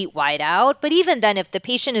complete whiteout. But even then, if the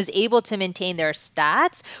patient is able to maintain their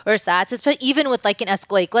stats, even with like an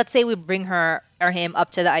escalate, let's say we bring her him up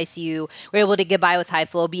to the ICU. We're able to get by with high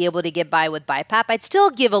flow, be able to get by with BiPAP. I'd still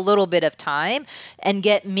give a little bit of time and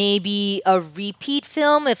get maybe a repeat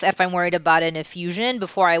film if I'm worried about an effusion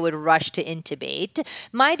before I would rush to intubate.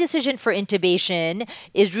 My decision for intubation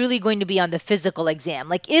is really going to be on the physical exam.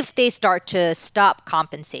 Like if they start to stop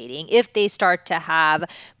compensating, if they start to have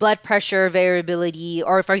blood pressure variability,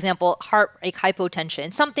 or for example, heart rate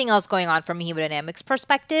hypotension, something else going on from a hemodynamics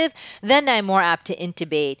perspective, then I'm more apt to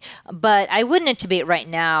intubate. But I wouldn't intubate right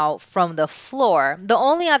now from the floor. The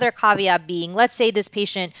only other caveat being, let's say this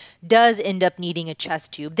patient does end up needing a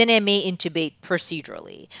chest tube, then I may intubate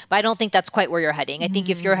procedurally. But I don't think that's quite where you're heading. I think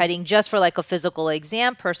if you're heading just for like a physical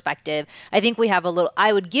exam perspective, I think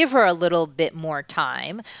I would give her a little bit more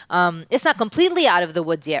time. It's not completely out of the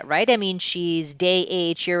woods yet, right? I mean, she's day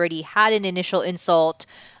 8. She already had an initial insult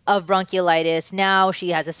of bronchiolitis. Now she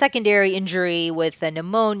has a secondary injury with a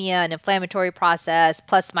pneumonia, an inflammatory process,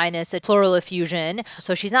 plus minus a pleural effusion.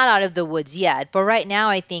 So she's not out of the woods yet. But right now,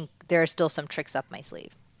 I think there are still some tricks up my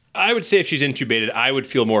sleeve. I would say if she's intubated, I would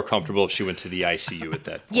feel more comfortable if she went to the ICU at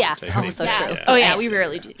that point. Yeah, also true. Oh, yeah, we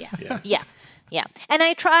rarely do. Yeah. And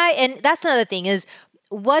I try, and that's another thing is,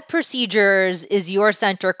 what procedures is your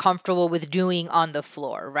center comfortable with doing on the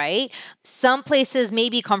floor, right? Some places may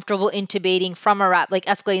be comfortable intubating from like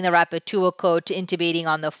escalating the rapid to a code to intubating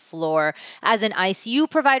on the floor. As an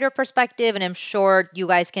ICU provider perspective, and I'm sure you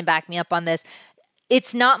guys can back me up on this,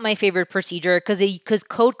 it's not my favorite procedure because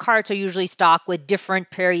code carts are usually stocked with different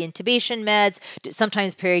peri-intubation meds,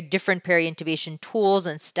 sometimes different peri-intubation tools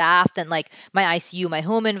and staff than like my ICU, my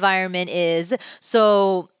home environment is.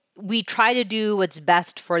 So we try to do what's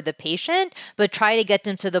best for the patient, but try to get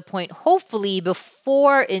them to the point, hopefully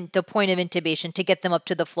before the point of intubation, to get them up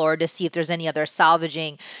to the floor to see if there's any other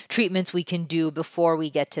salvaging treatments we can do before we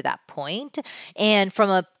get to that point. And from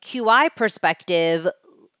a QI perspective,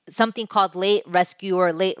 something called late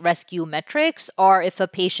rescue metrics, or if a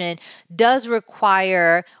patient does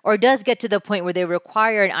require or does get to the point where they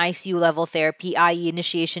require an ICU level therapy, i.e.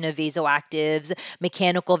 initiation of vasoactives,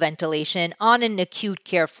 mechanical ventilation on an acute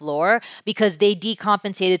care floor, because they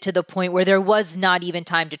decompensated to the point where there was not even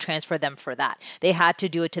time to transfer them for that. They had to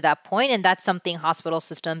do it to that point, and that's something hospital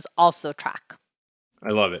systems also track. I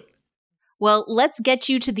love it. Well, let's get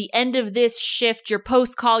you to the end of this shift. Your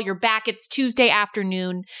post call, you're back. It's Tuesday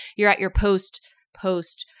afternoon. You're at your post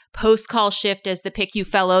call shift as the PICU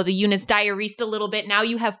fellow. The unit's diuresed a little bit. Now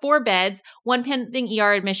you have 4 beds, 1 pending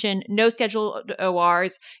ER admission, no scheduled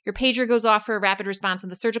ORs. Your pager goes off for a rapid response in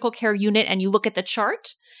the surgical care unit, and you look at the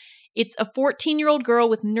chart. It's a 14-year-old girl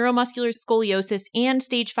with neuromuscular scoliosis and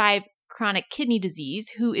stage 5 chronic kidney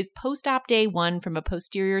disease who is post-op day 1 from a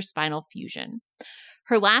posterior spinal fusion.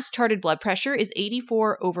 Her last charted blood pressure is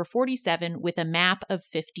 84/47 with a MAP of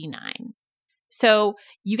 59. So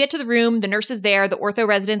you get to the room, the nurse is there, the ortho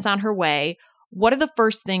resident's on her way. What are the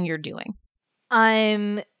first thing you're doing?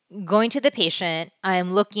 I'm going to the patient. I'm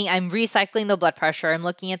recycling the blood pressure. I'm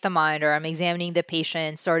looking at the monitor. I'm examining the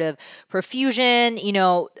patient's sort of perfusion. You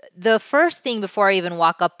know, the first thing before I even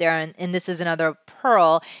walk up there, and this is another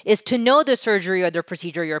pearl, is to know the surgery or the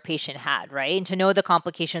procedure your patient had, right? And to know the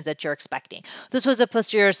complications that you're expecting. This was a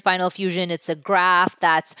posterior spinal fusion. It's a graft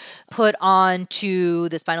that's put onto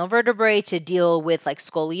the spinal vertebrae to deal with like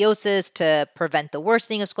scoliosis, to prevent the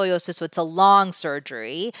worsening of scoliosis. So it's a long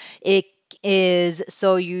surgery. It is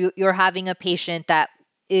so you're having a patient that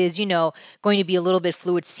is, going to be a little bit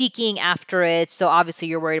fluid seeking after it. So obviously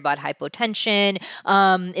you're worried about hypotension.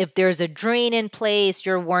 If there's a drain in place,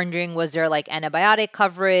 you're wondering, was there like antibiotic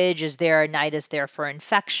coverage? Is there a nidus there for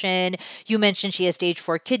infection? You mentioned she has stage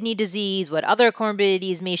 4 kidney disease. What other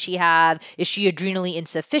comorbidities may she have? Is she adrenally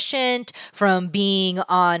insufficient from being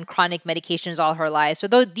on chronic medications all her life? So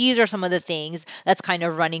these are some of the things that's kind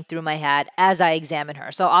of running through my head as I examine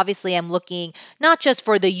her. So obviously I'm looking not just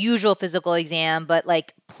for the usual physical exam, but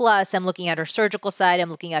like plus I'm looking at her surgical side. I'm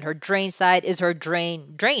looking at her drain side. Is her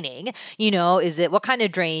drain draining? What kind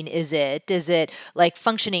of drain is it? Is it like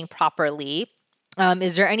functioning properly?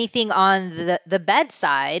 Is there anything on the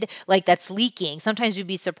bedside like that's leaking? Sometimes you'd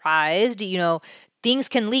be surprised, things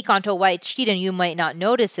can leak onto a white sheet and you might not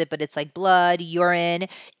notice it, but it's like blood, urine.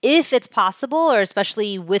 If it's possible, or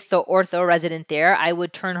especially with the ortho resident there, I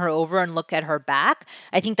would turn her over and look at her back.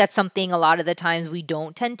 I think that's something a lot of the times we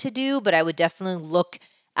don't tend to do, but I would definitely look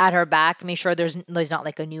at her back, make sure there's not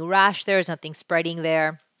like a new rash there's nothing spreading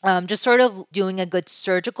there. Just sort of doing a good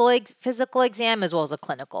surgical physical exam as well as a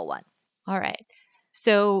clinical one. All right.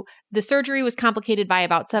 So the surgery was complicated by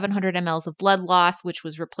about 700 mLs of blood loss, which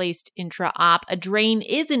was replaced intra-op. A drain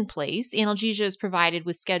is in place. Analgesia is provided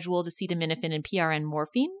with scheduled acetaminophen and PRN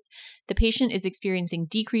morphine. The patient is experiencing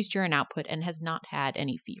decreased urine output and has not had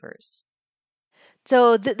any fevers.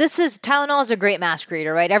 So Tylenol is a great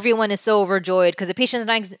masquerader, right? Everyone is so overjoyed because the patient's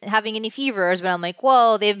not having any fevers, but I'm like,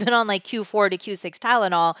 well, they've been on like Q4 to Q6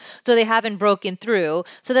 Tylenol, so they haven't broken through.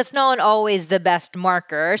 So that's not always the best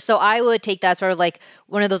marker. So I would take that sort of like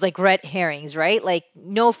one of those like red herrings, right? Like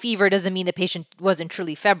no fever doesn't mean the patient wasn't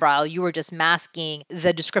truly febrile. You were just masking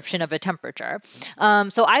the description of a temperature.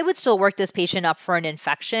 So I would still work this patient up for an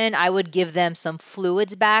infection. I would give them some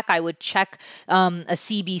fluids back. I would check a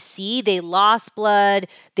CBC. They lost blood.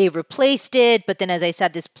 They replaced it. But then, as I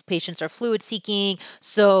said, these patients are fluid seeking,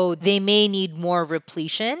 so they may need more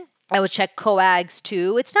repletion. I would check coags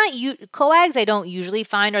too. Coags I don't usually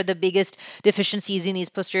find are the biggest deficiencies in these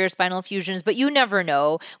posterior spinal fusions, but you never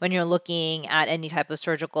know when you're looking at any type of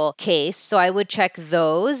surgical case. So I would check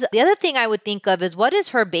those. The other thing I would think of is, what is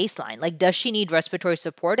her baseline? Like, does she need respiratory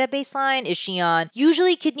support at baseline? Is she on?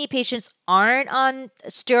 Usually kidney patients aren't on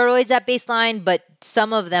steroids at baseline, but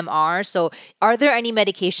some of them are. So are there any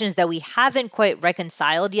medications that we haven't quite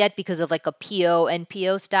reconciled yet because of like a PO and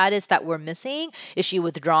PO status that we're missing? Is she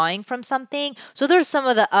withdrawing from something? So there's some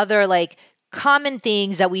of the other like common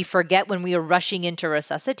things that we forget when we are rushing in to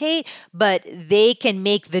resuscitate, but they can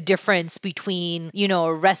make the difference between,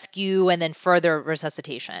 a rescue and then further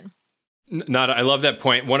resuscitation. Nada, I love that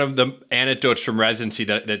point. One of the anecdotes from residency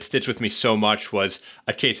that sticks with me so much was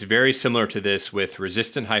a case very similar to this with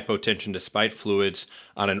resistant hypotension despite fluids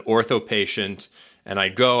on an ortho patient. And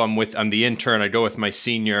I'm the intern, I go with my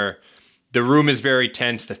senior. The room is very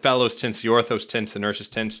tense. The fellow's tense, the ortho's tense, the nurse is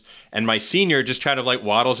tense. And my senior just kind of like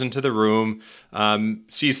waddles into the room,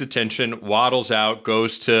 sees the tension, waddles out,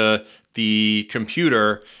 goes to the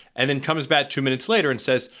computer, and then comes back 2 minutes later and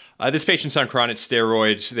says, this patient's on chronic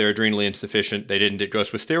steroids. They're adrenally insufficient. They didn't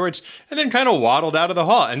dose with steroids, and then kind of waddled out of the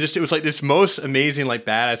hall. And it was like this most amazing, like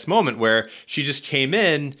badass moment where she just came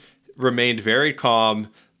in, remained very calm,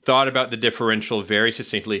 thought about the differential very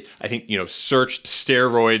succinctly. I think, searched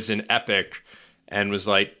steroids in Epic and was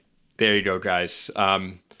like, there you go, guys.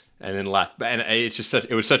 And then left. And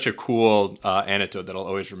it was such a cool anecdote that I'll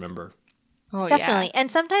always remember. Oh, definitely. Yeah.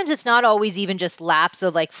 And sometimes it's not always even just lapse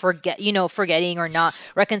of like forgetting or not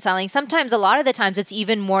reconciling. Sometimes, a lot of the times, it's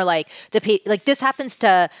even more like this happens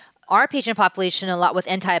to our patient population a lot with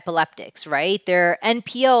anti-epileptics, right? They're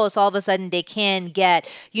NPOs, all of a sudden they can get,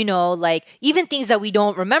 like even things that we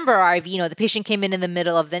don't remember are, the patient came in the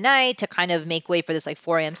middle of the night to kind of make way for this like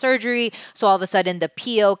 4 a.m. surgery. So all of a sudden the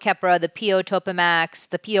PO Keppra, the PO Topamax,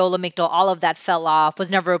 the PO Lamictal, all of that fell off, was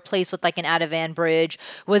never replaced with like an Ativan bridge,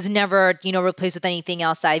 was never, replaced with anything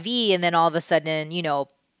else IV. And then all of a sudden,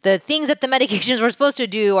 the things that the medications were supposed to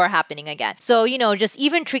do are happening again. So, just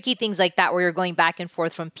even tricky things like that where you're going back and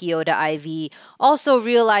forth from PO to IV. Also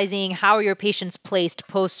realizing how are your patients placed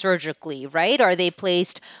post-surgically, right? Are they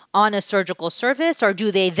placed on a surgical service, or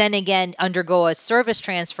do they then again undergo a service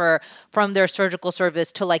transfer from their surgical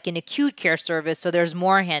service to like an acute care service? So there's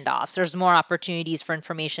more handoffs, there's more opportunities for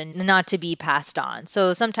information not to be passed on.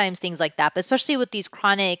 So sometimes things like that, but especially with these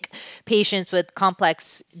chronic patients with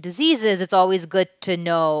complex diseases, it's always good to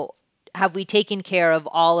know, have we taken care of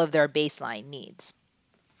all of their baseline needs?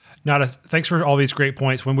 Nada, thanks for all these great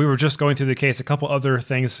points. When we were just going through the case, a couple other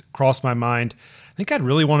things crossed my mind. I think I'd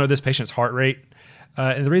really want to know this patient's heart rate.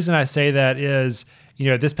 And the reason I say that is,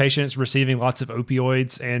 this patient's receiving lots of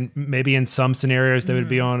opioids, and maybe in some scenarios they would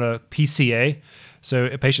be on a PCA. So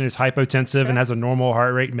a patient who's hypotensive and has a normal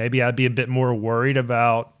heart rate, maybe I'd be a bit more worried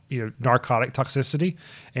about, narcotic toxicity.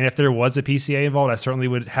 And if there was a PCA involved, I certainly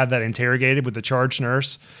would have that interrogated with the charge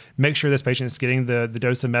nurse, make sure this patient is getting the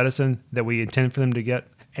dose of medicine that we intend for them to get.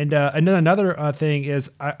 And then another thing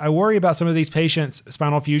is I worry about some of these patients'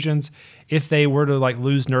 spinal fusions. If they were to like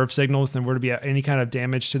lose nerve signals, then were to be any kind of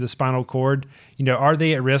damage to the spinal cord, are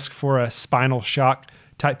they at risk for a spinal shock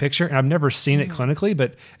type picture? And I've never seen it clinically,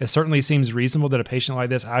 but it certainly seems reasonable that a patient like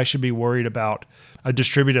this, I should be worried about a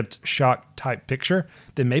distributive shock type picture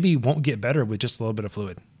that maybe won't get better with just a little bit of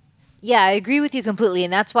fluid. Yeah, I agree with you completely.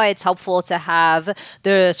 And that's why it's helpful to have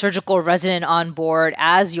the surgical resident on board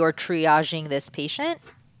as you're triaging this patient,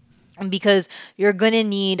 because you're going to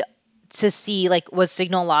need to see, like, was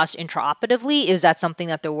signal lost intraoperatively? Is that something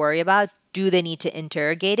that they're worried about? Do they need to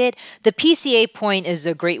interrogate it? The PCA point is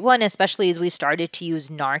a great one, especially as we started to use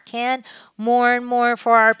Narcan more and more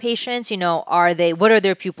for our patients. What are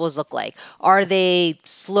their pupils look like? Are they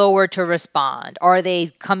slower to respond? Are they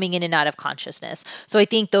coming in and out of consciousness? So I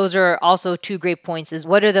think those are also two great points, is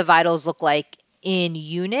what do the vitals look like in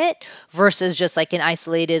unit versus just like an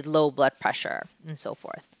isolated low blood pressure and so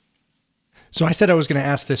forth. So I said I was going to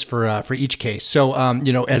ask this for each case. So,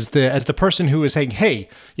 as the person who is saying, hey,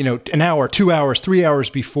 an hour, 2 hours, 3 hours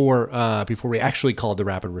before we actually called the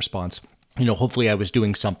rapid response, hopefully I was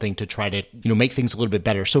doing something to try to, make things a little bit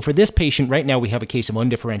better. So for this patient right now, we have a case of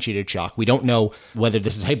undifferentiated shock. We don't know whether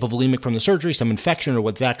this is hypovolemic from the surgery, some infection, or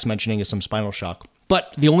what Zach's mentioning is some spinal shock.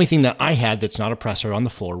 But the only thing that I had that's not a pressor on the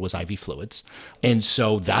floor was IV fluids. And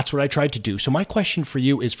so that's what I tried to do. So my question for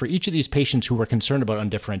you is, for each of these patients who were concerned about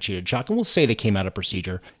undifferentiated shock, and we'll say they came out of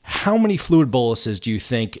procedure, how many fluid boluses do you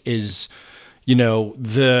think is,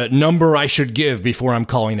 the number I should give before I'm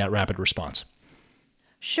calling that rapid response?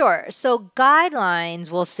 Sure. So guidelines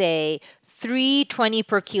will say 3 20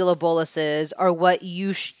 per kilo boluses are what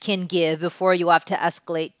you can give before you have to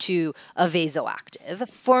escalate to a vasoactive.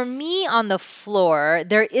 For me on the floor,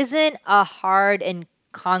 there isn't a hard and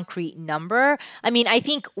concrete number. I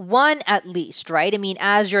think one at least, right?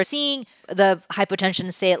 As you're seeing the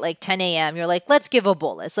hypotension, say at like 10 a.m., you're like, let's give a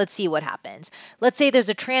bolus. Let's see what happens. Let's say there's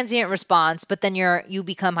a transient response, but then you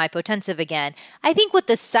become hypotensive again. I think with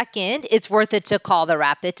the second, it's worth it to call the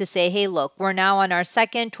rapid to say, hey, look, we're now on our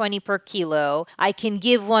second 20 per kilo. I can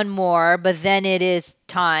give one more, but then it is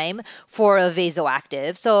time for a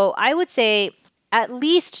vasoactive. So I would say at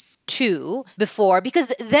least 2 before,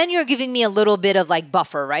 because then you're giving me a little bit of like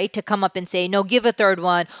buffer, right? To come up and say, no, give a third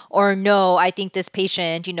one, or no, I think this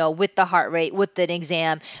patient, with the heart rate, with an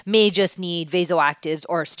exam, may just need vasoactives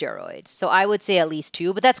or steroids. So I would say at least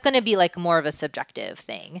 2, but that's going to be like more of a subjective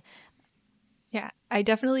thing. Yeah, I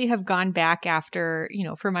definitely have gone back after,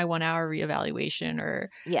 for my 1 hour reevaluation or,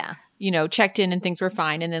 checked in and things were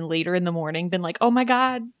fine. And then later in the morning been like, oh my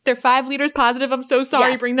God, they're 5 liters positive. I'm so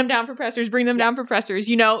sorry. Yes. Bring them down for pressors, down for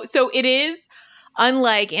pressors, So it is,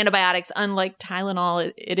 unlike antibiotics, unlike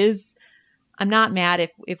Tylenol, it is, I'm not mad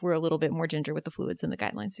if we're a little bit more ginger with the fluids than the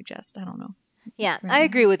guidelines suggest. I don't know. Yeah, right. I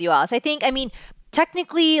agree with you, Alice. I think,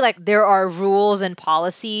 technically, like there are rules and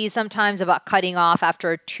policies sometimes about cutting off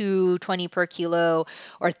after 2 20 per kilo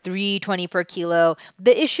or 3 20 per kilo.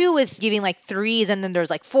 The issue with giving like 3s and then there's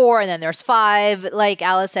like 4 and then there's 5, like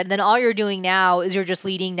Alice said, then all you're doing now is you're just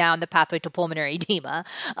leading down the pathway to pulmonary edema.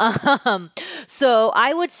 So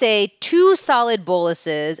I would say 2 solid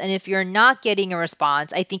boluses, and if you're not getting a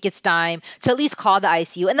response, I think it's time to at least call the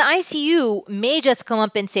ICU. And the ICU may just come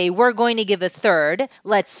up and say, we're going to give a third,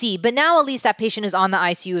 let's see. But now at least that patient is on the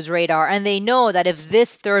ICU's radar, and they know that if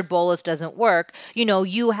this third bolus doesn't work,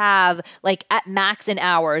 you have like at max in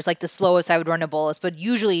hours, like the slowest I would run a bolus, but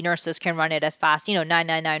usually nurses can run it as fast,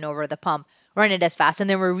 999 over the pump, run it as fast, and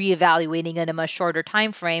then we're reevaluating in a much shorter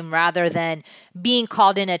time frame rather than being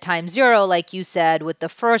called in at time 0, like you said, with the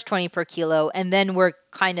first 20 per kilo, and then we're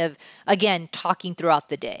kind of, again, talking throughout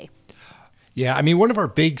the day. Yeah, one of our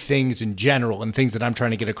big things in general and things that I'm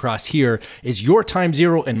trying to get across here is your time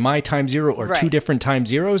 0 and my time 0 are right. 2 different time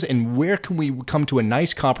zeros. And where can we come to a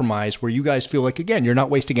nice compromise where you guys feel like, again, you're not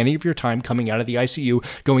wasting any of your time coming out of the ICU,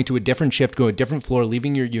 going to a different shift, going to a different floor,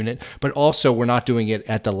 leaving your unit, but also we're not doing it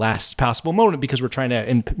at the last possible moment because we're trying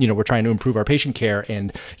to improve our patient care.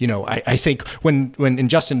 And, I think when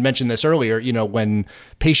Justin mentioned this earlier, when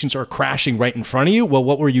patients are crashing right in front of you, well,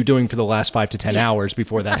 what were you doing for the last 5 to 10 hours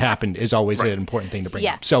before that happened is always an important thing to bring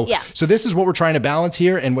up. So this is what we're trying to balance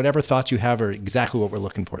here, and whatever thoughts you have are exactly what we're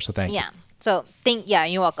looking for. So thank you. So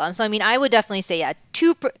you're welcome. So I would definitely say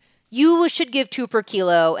you should give 2 per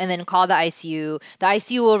kilo and then call the ICU. The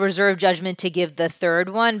ICU will reserve judgment to give the third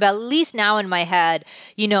one. But at least now in my head,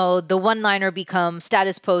 the one-liner becomes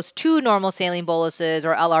status post 2 normal saline boluses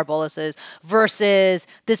or LR boluses versus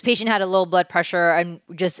this patient had a low blood pressure and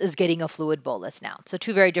just is getting a fluid bolus now. So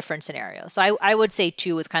 2 very different scenarios. So I would say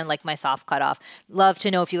 2 is kind of like my soft cutoff. Love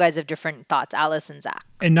to know if you guys have different thoughts, Alice and Zach.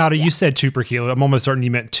 And Nada, you said 2 per kilo. I'm almost certain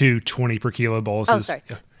you meant 2 20 per kilo boluses. Oh, sorry.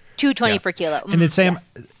 2 20 per kilo. And then Sam,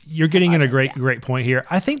 you're getting in a great point here.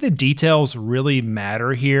 I think the details really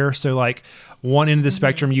matter here. So like one end of the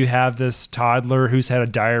spectrum, you have this toddler who's had a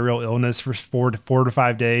diarrheal illness for 4 to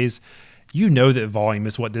 5 days. That volume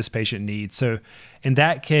is what this patient needs. So in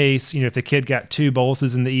that case, if the kid got 2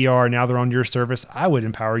 boluses in the ER, now they're on your service, I would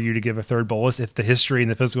empower you to give a third bolus if the history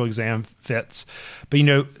and the physical exam fits. But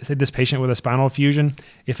say this patient with a spinal effusion,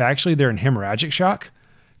 if actually they're in hemorrhagic shock,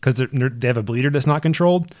 because they have a bleeder that's not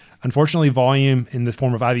controlled, unfortunately, volume in the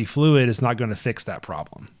form of IV fluid is not going to fix that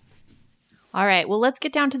problem. All right, well, let's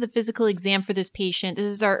get down to the physical exam for this patient.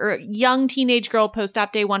 This is our young teenage girl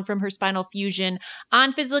post-op day 1 from her spinal fusion.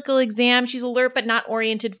 On physical exam, she's alert but not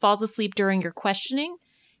oriented, falls asleep during your questioning.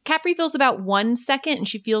 Cap refills about 1 second, and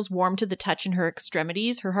she feels warm to the touch in her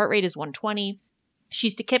extremities. Her heart rate is 120.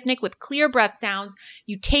 She's tachypnic with clear breath sounds.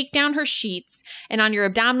 You take down her sheets, and on your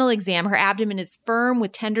abdominal exam, her abdomen is firm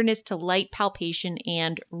with tenderness to light palpation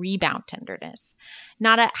and rebound tenderness.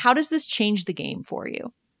 Nada, how does this change the game for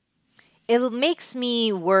you? It makes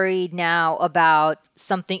me worried now about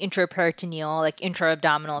something intraperitoneal, like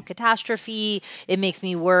intra-abdominal catastrophe. It makes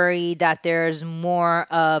me worried that there's more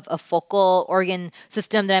of a focal organ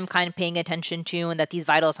system that I'm kind of paying attention to, and that these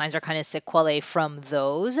vital signs are kind of sequelae from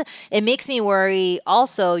those. It makes me worry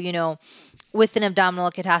also, with an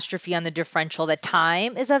abdominal catastrophe on the differential, that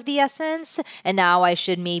time is of the essence. And now I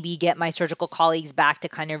should maybe get my surgical colleagues back to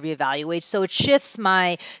kind of reevaluate. So it shifts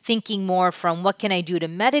my thinking more from what can I do to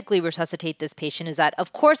medically resuscitate this patient, is that,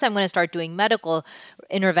 of course, I'm going to start doing medical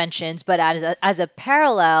interventions, but as a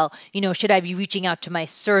parallel, should I be reaching out to my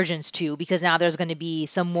surgeons too? Because now there's going to be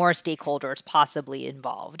some more stakeholders possibly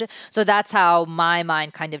involved. So that's how my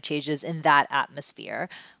mind kind of changes in that atmosphere.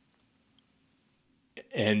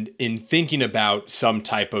 And in thinking about some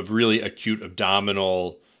type of really acute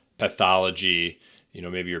abdominal pathology,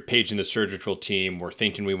 maybe you're paging the surgical team, we're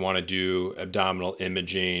thinking we want to do abdominal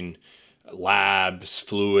imaging, labs,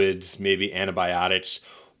 fluids, maybe antibiotics.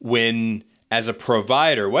 When, as a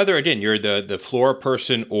provider, whether, again, you're the floor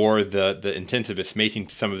person or the intensivist making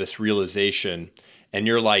some of this realization, and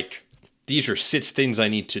you're like, these are 6 things I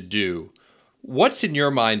need to do, what's in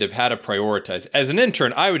your mind of how to prioritize? As an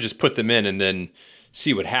intern, I would just put them in and then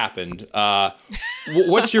see what happened.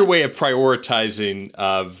 What's your way of prioritizing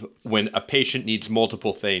of when a patient needs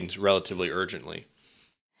multiple things relatively urgently?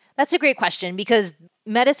 That's a great question, because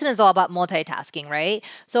medicine is all about multitasking, right?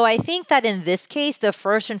 So I think that in this case, the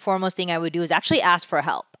first and foremost thing I would do is actually ask for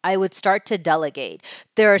help. I would start to delegate.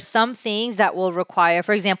 There are some things that will require,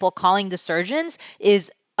 for example, calling the surgeons is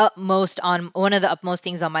one of the utmost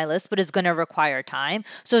things on my list, but it's going to require time.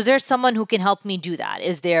 So is there someone who can help me do that?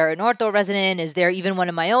 Is there an ortho resident? Is there even one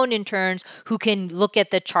of my own interns who can look at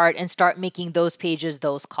the chart and start making those pages,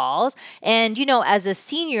 those calls? And, as a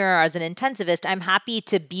senior, as an intensivist, I'm happy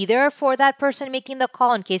to be there for that person making the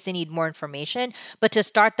call in case they need more information. But to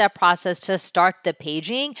start that process, to start the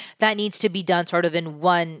paging, that needs to be done sort of in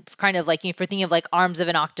one. It's kind of like, if you're thinking of like arms of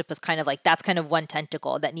an octopus, kind of like that's kind of one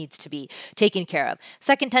tentacle that needs to be taken care of.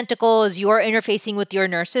 Second tentacle is you're interfacing with your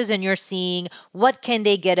nurses and you're seeing what can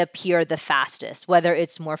they get up here the fastest, whether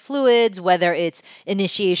it's more fluids, whether it's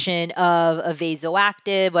initiation of a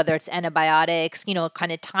vasoactive, whether it's antibiotics,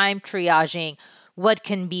 kind of time triaging what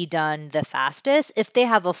can be done the fastest. If they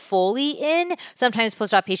have a Foley in, sometimes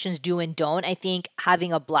post-op patients do and don't. I think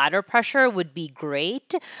having a bladder pressure would be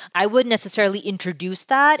great. I wouldn't necessarily introduce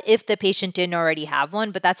that if the patient didn't already have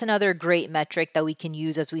one, but that's another great metric that we can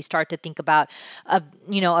use as we start to think about,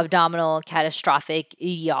 abdominal catastrophic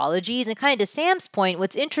etiologies. And kind of to Sam's point,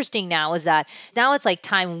 what's interesting now is that now it's like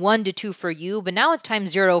time 1 to 2 for you, but now it's time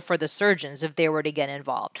 0 for the surgeons if they were to get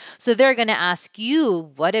involved. So they're going to ask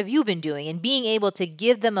you, what have you been doing? And being able to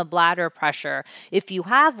give them a bladder pressure, if you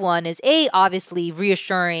have one, is obviously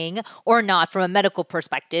reassuring or not from a medical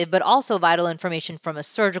perspective, but also vital information from a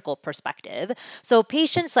surgical perspective. So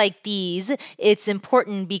patients like these, it's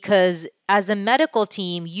important because as a medical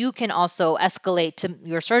team, you can also escalate to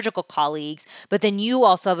your surgical colleagues, but then you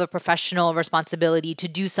also have a professional responsibility to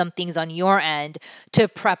do some things on your end to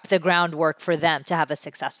prep the groundwork for them to have a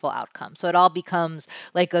successful outcome. So it all becomes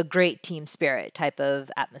like a great team spirit type of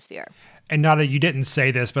atmosphere. And Nada, you didn't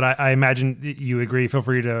say this, but I imagine you agree. Feel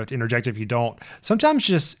free to interject if you don't. Sometimes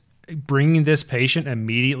just bringing this patient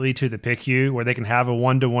immediately to the PICU where they can have a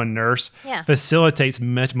one-to-one nurse facilitates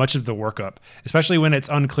much of the workup, especially when it's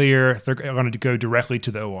unclear if they're going to go directly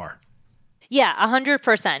to the OR. Yeah,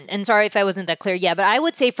 100%. And sorry if I wasn't that clear. Yeah, but I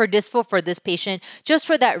would say for dyspho for this patient, just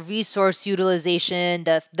for that resource utilization,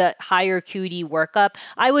 the higher acuity workup,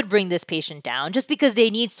 I would bring this patient down just because they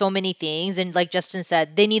need so many things. And like Justin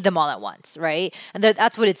said, they need them all at once, right? And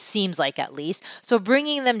that's what it seems like at least. So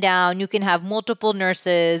bringing them down, you can have multiple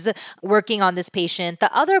nurses working on this patient.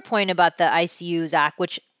 The other point about the ICU, Zach,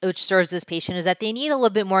 which serves this patient, is that they need a little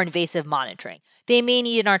bit more invasive monitoring. They may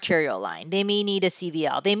need an arterial line. They may need a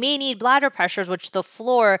CVL. They may need bladder pressures, which the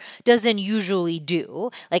floor doesn't usually do,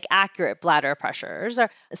 like accurate bladder pressures.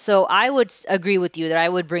 So I would agree with you that I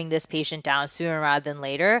would bring this patient down sooner rather than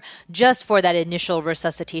later, just for that initial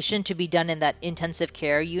resuscitation to be done in that intensive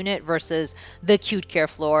care unit versus the acute care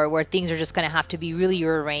floor where things are just going to have to be really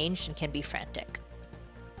rearranged and can be frantic.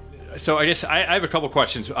 So I guess I have a couple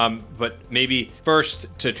questions, but maybe first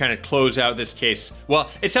to kind of close out this case. Well,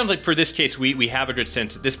 it sounds like for this case, we have a good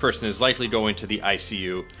sense that this person is likely going to the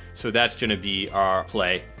ICU. So that's going to be our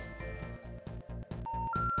play.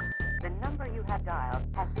 The number you have dialed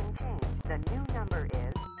has been changed. The new number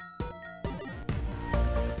is...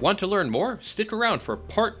 Want to learn more? Stick around for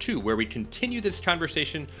part 2, where we continue this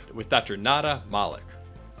conversation with Dr. Nada Malik.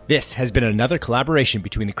 This has been another collaboration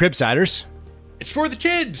between the Cribsiders It's for the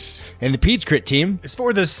kids! and the Peds Crit team. It's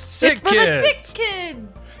for the sick It's for kids. the sick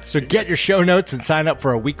kids. So get your show notes and sign up for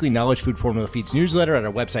our weekly Knowledge Food Formula Feeds newsletter at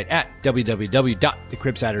our website at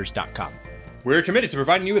www.thecribsiders.com. We're committed to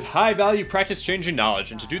providing you with high-value practice-changing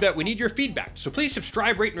knowledge, and to do that, we need your feedback. So please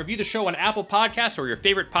subscribe, rate, and review the show on Apple Podcasts or your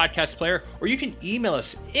favorite podcast player, or you can email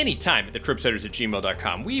us anytime at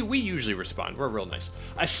thecribsiders@gmail.com. We usually respond. We're real nice.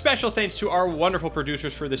 A special thanks to our wonderful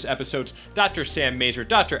producers for this episode, Dr. Sam Mazer,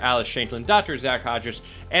 Dr. Alice Shanklin, Dr. Zach Hodges,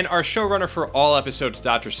 and our showrunner for all episodes,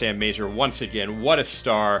 Dr. Sam Mazer. Once again, what a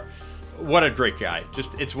star. What a great guy.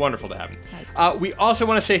 Just, it's wonderful to have him. We also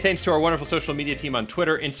want to say thanks to our wonderful social media team on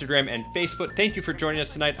Twitter, Instagram, and Facebook. Thank you for joining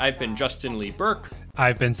us tonight. I've been Justin Lee Burke.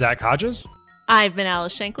 I've been Zach Hodges. I've been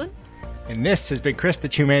Alice Shanklin. And this has been Chris the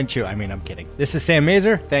Chew Man Chew. I'm kidding. This is Sam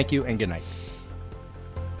Mazer. Thank you and good night.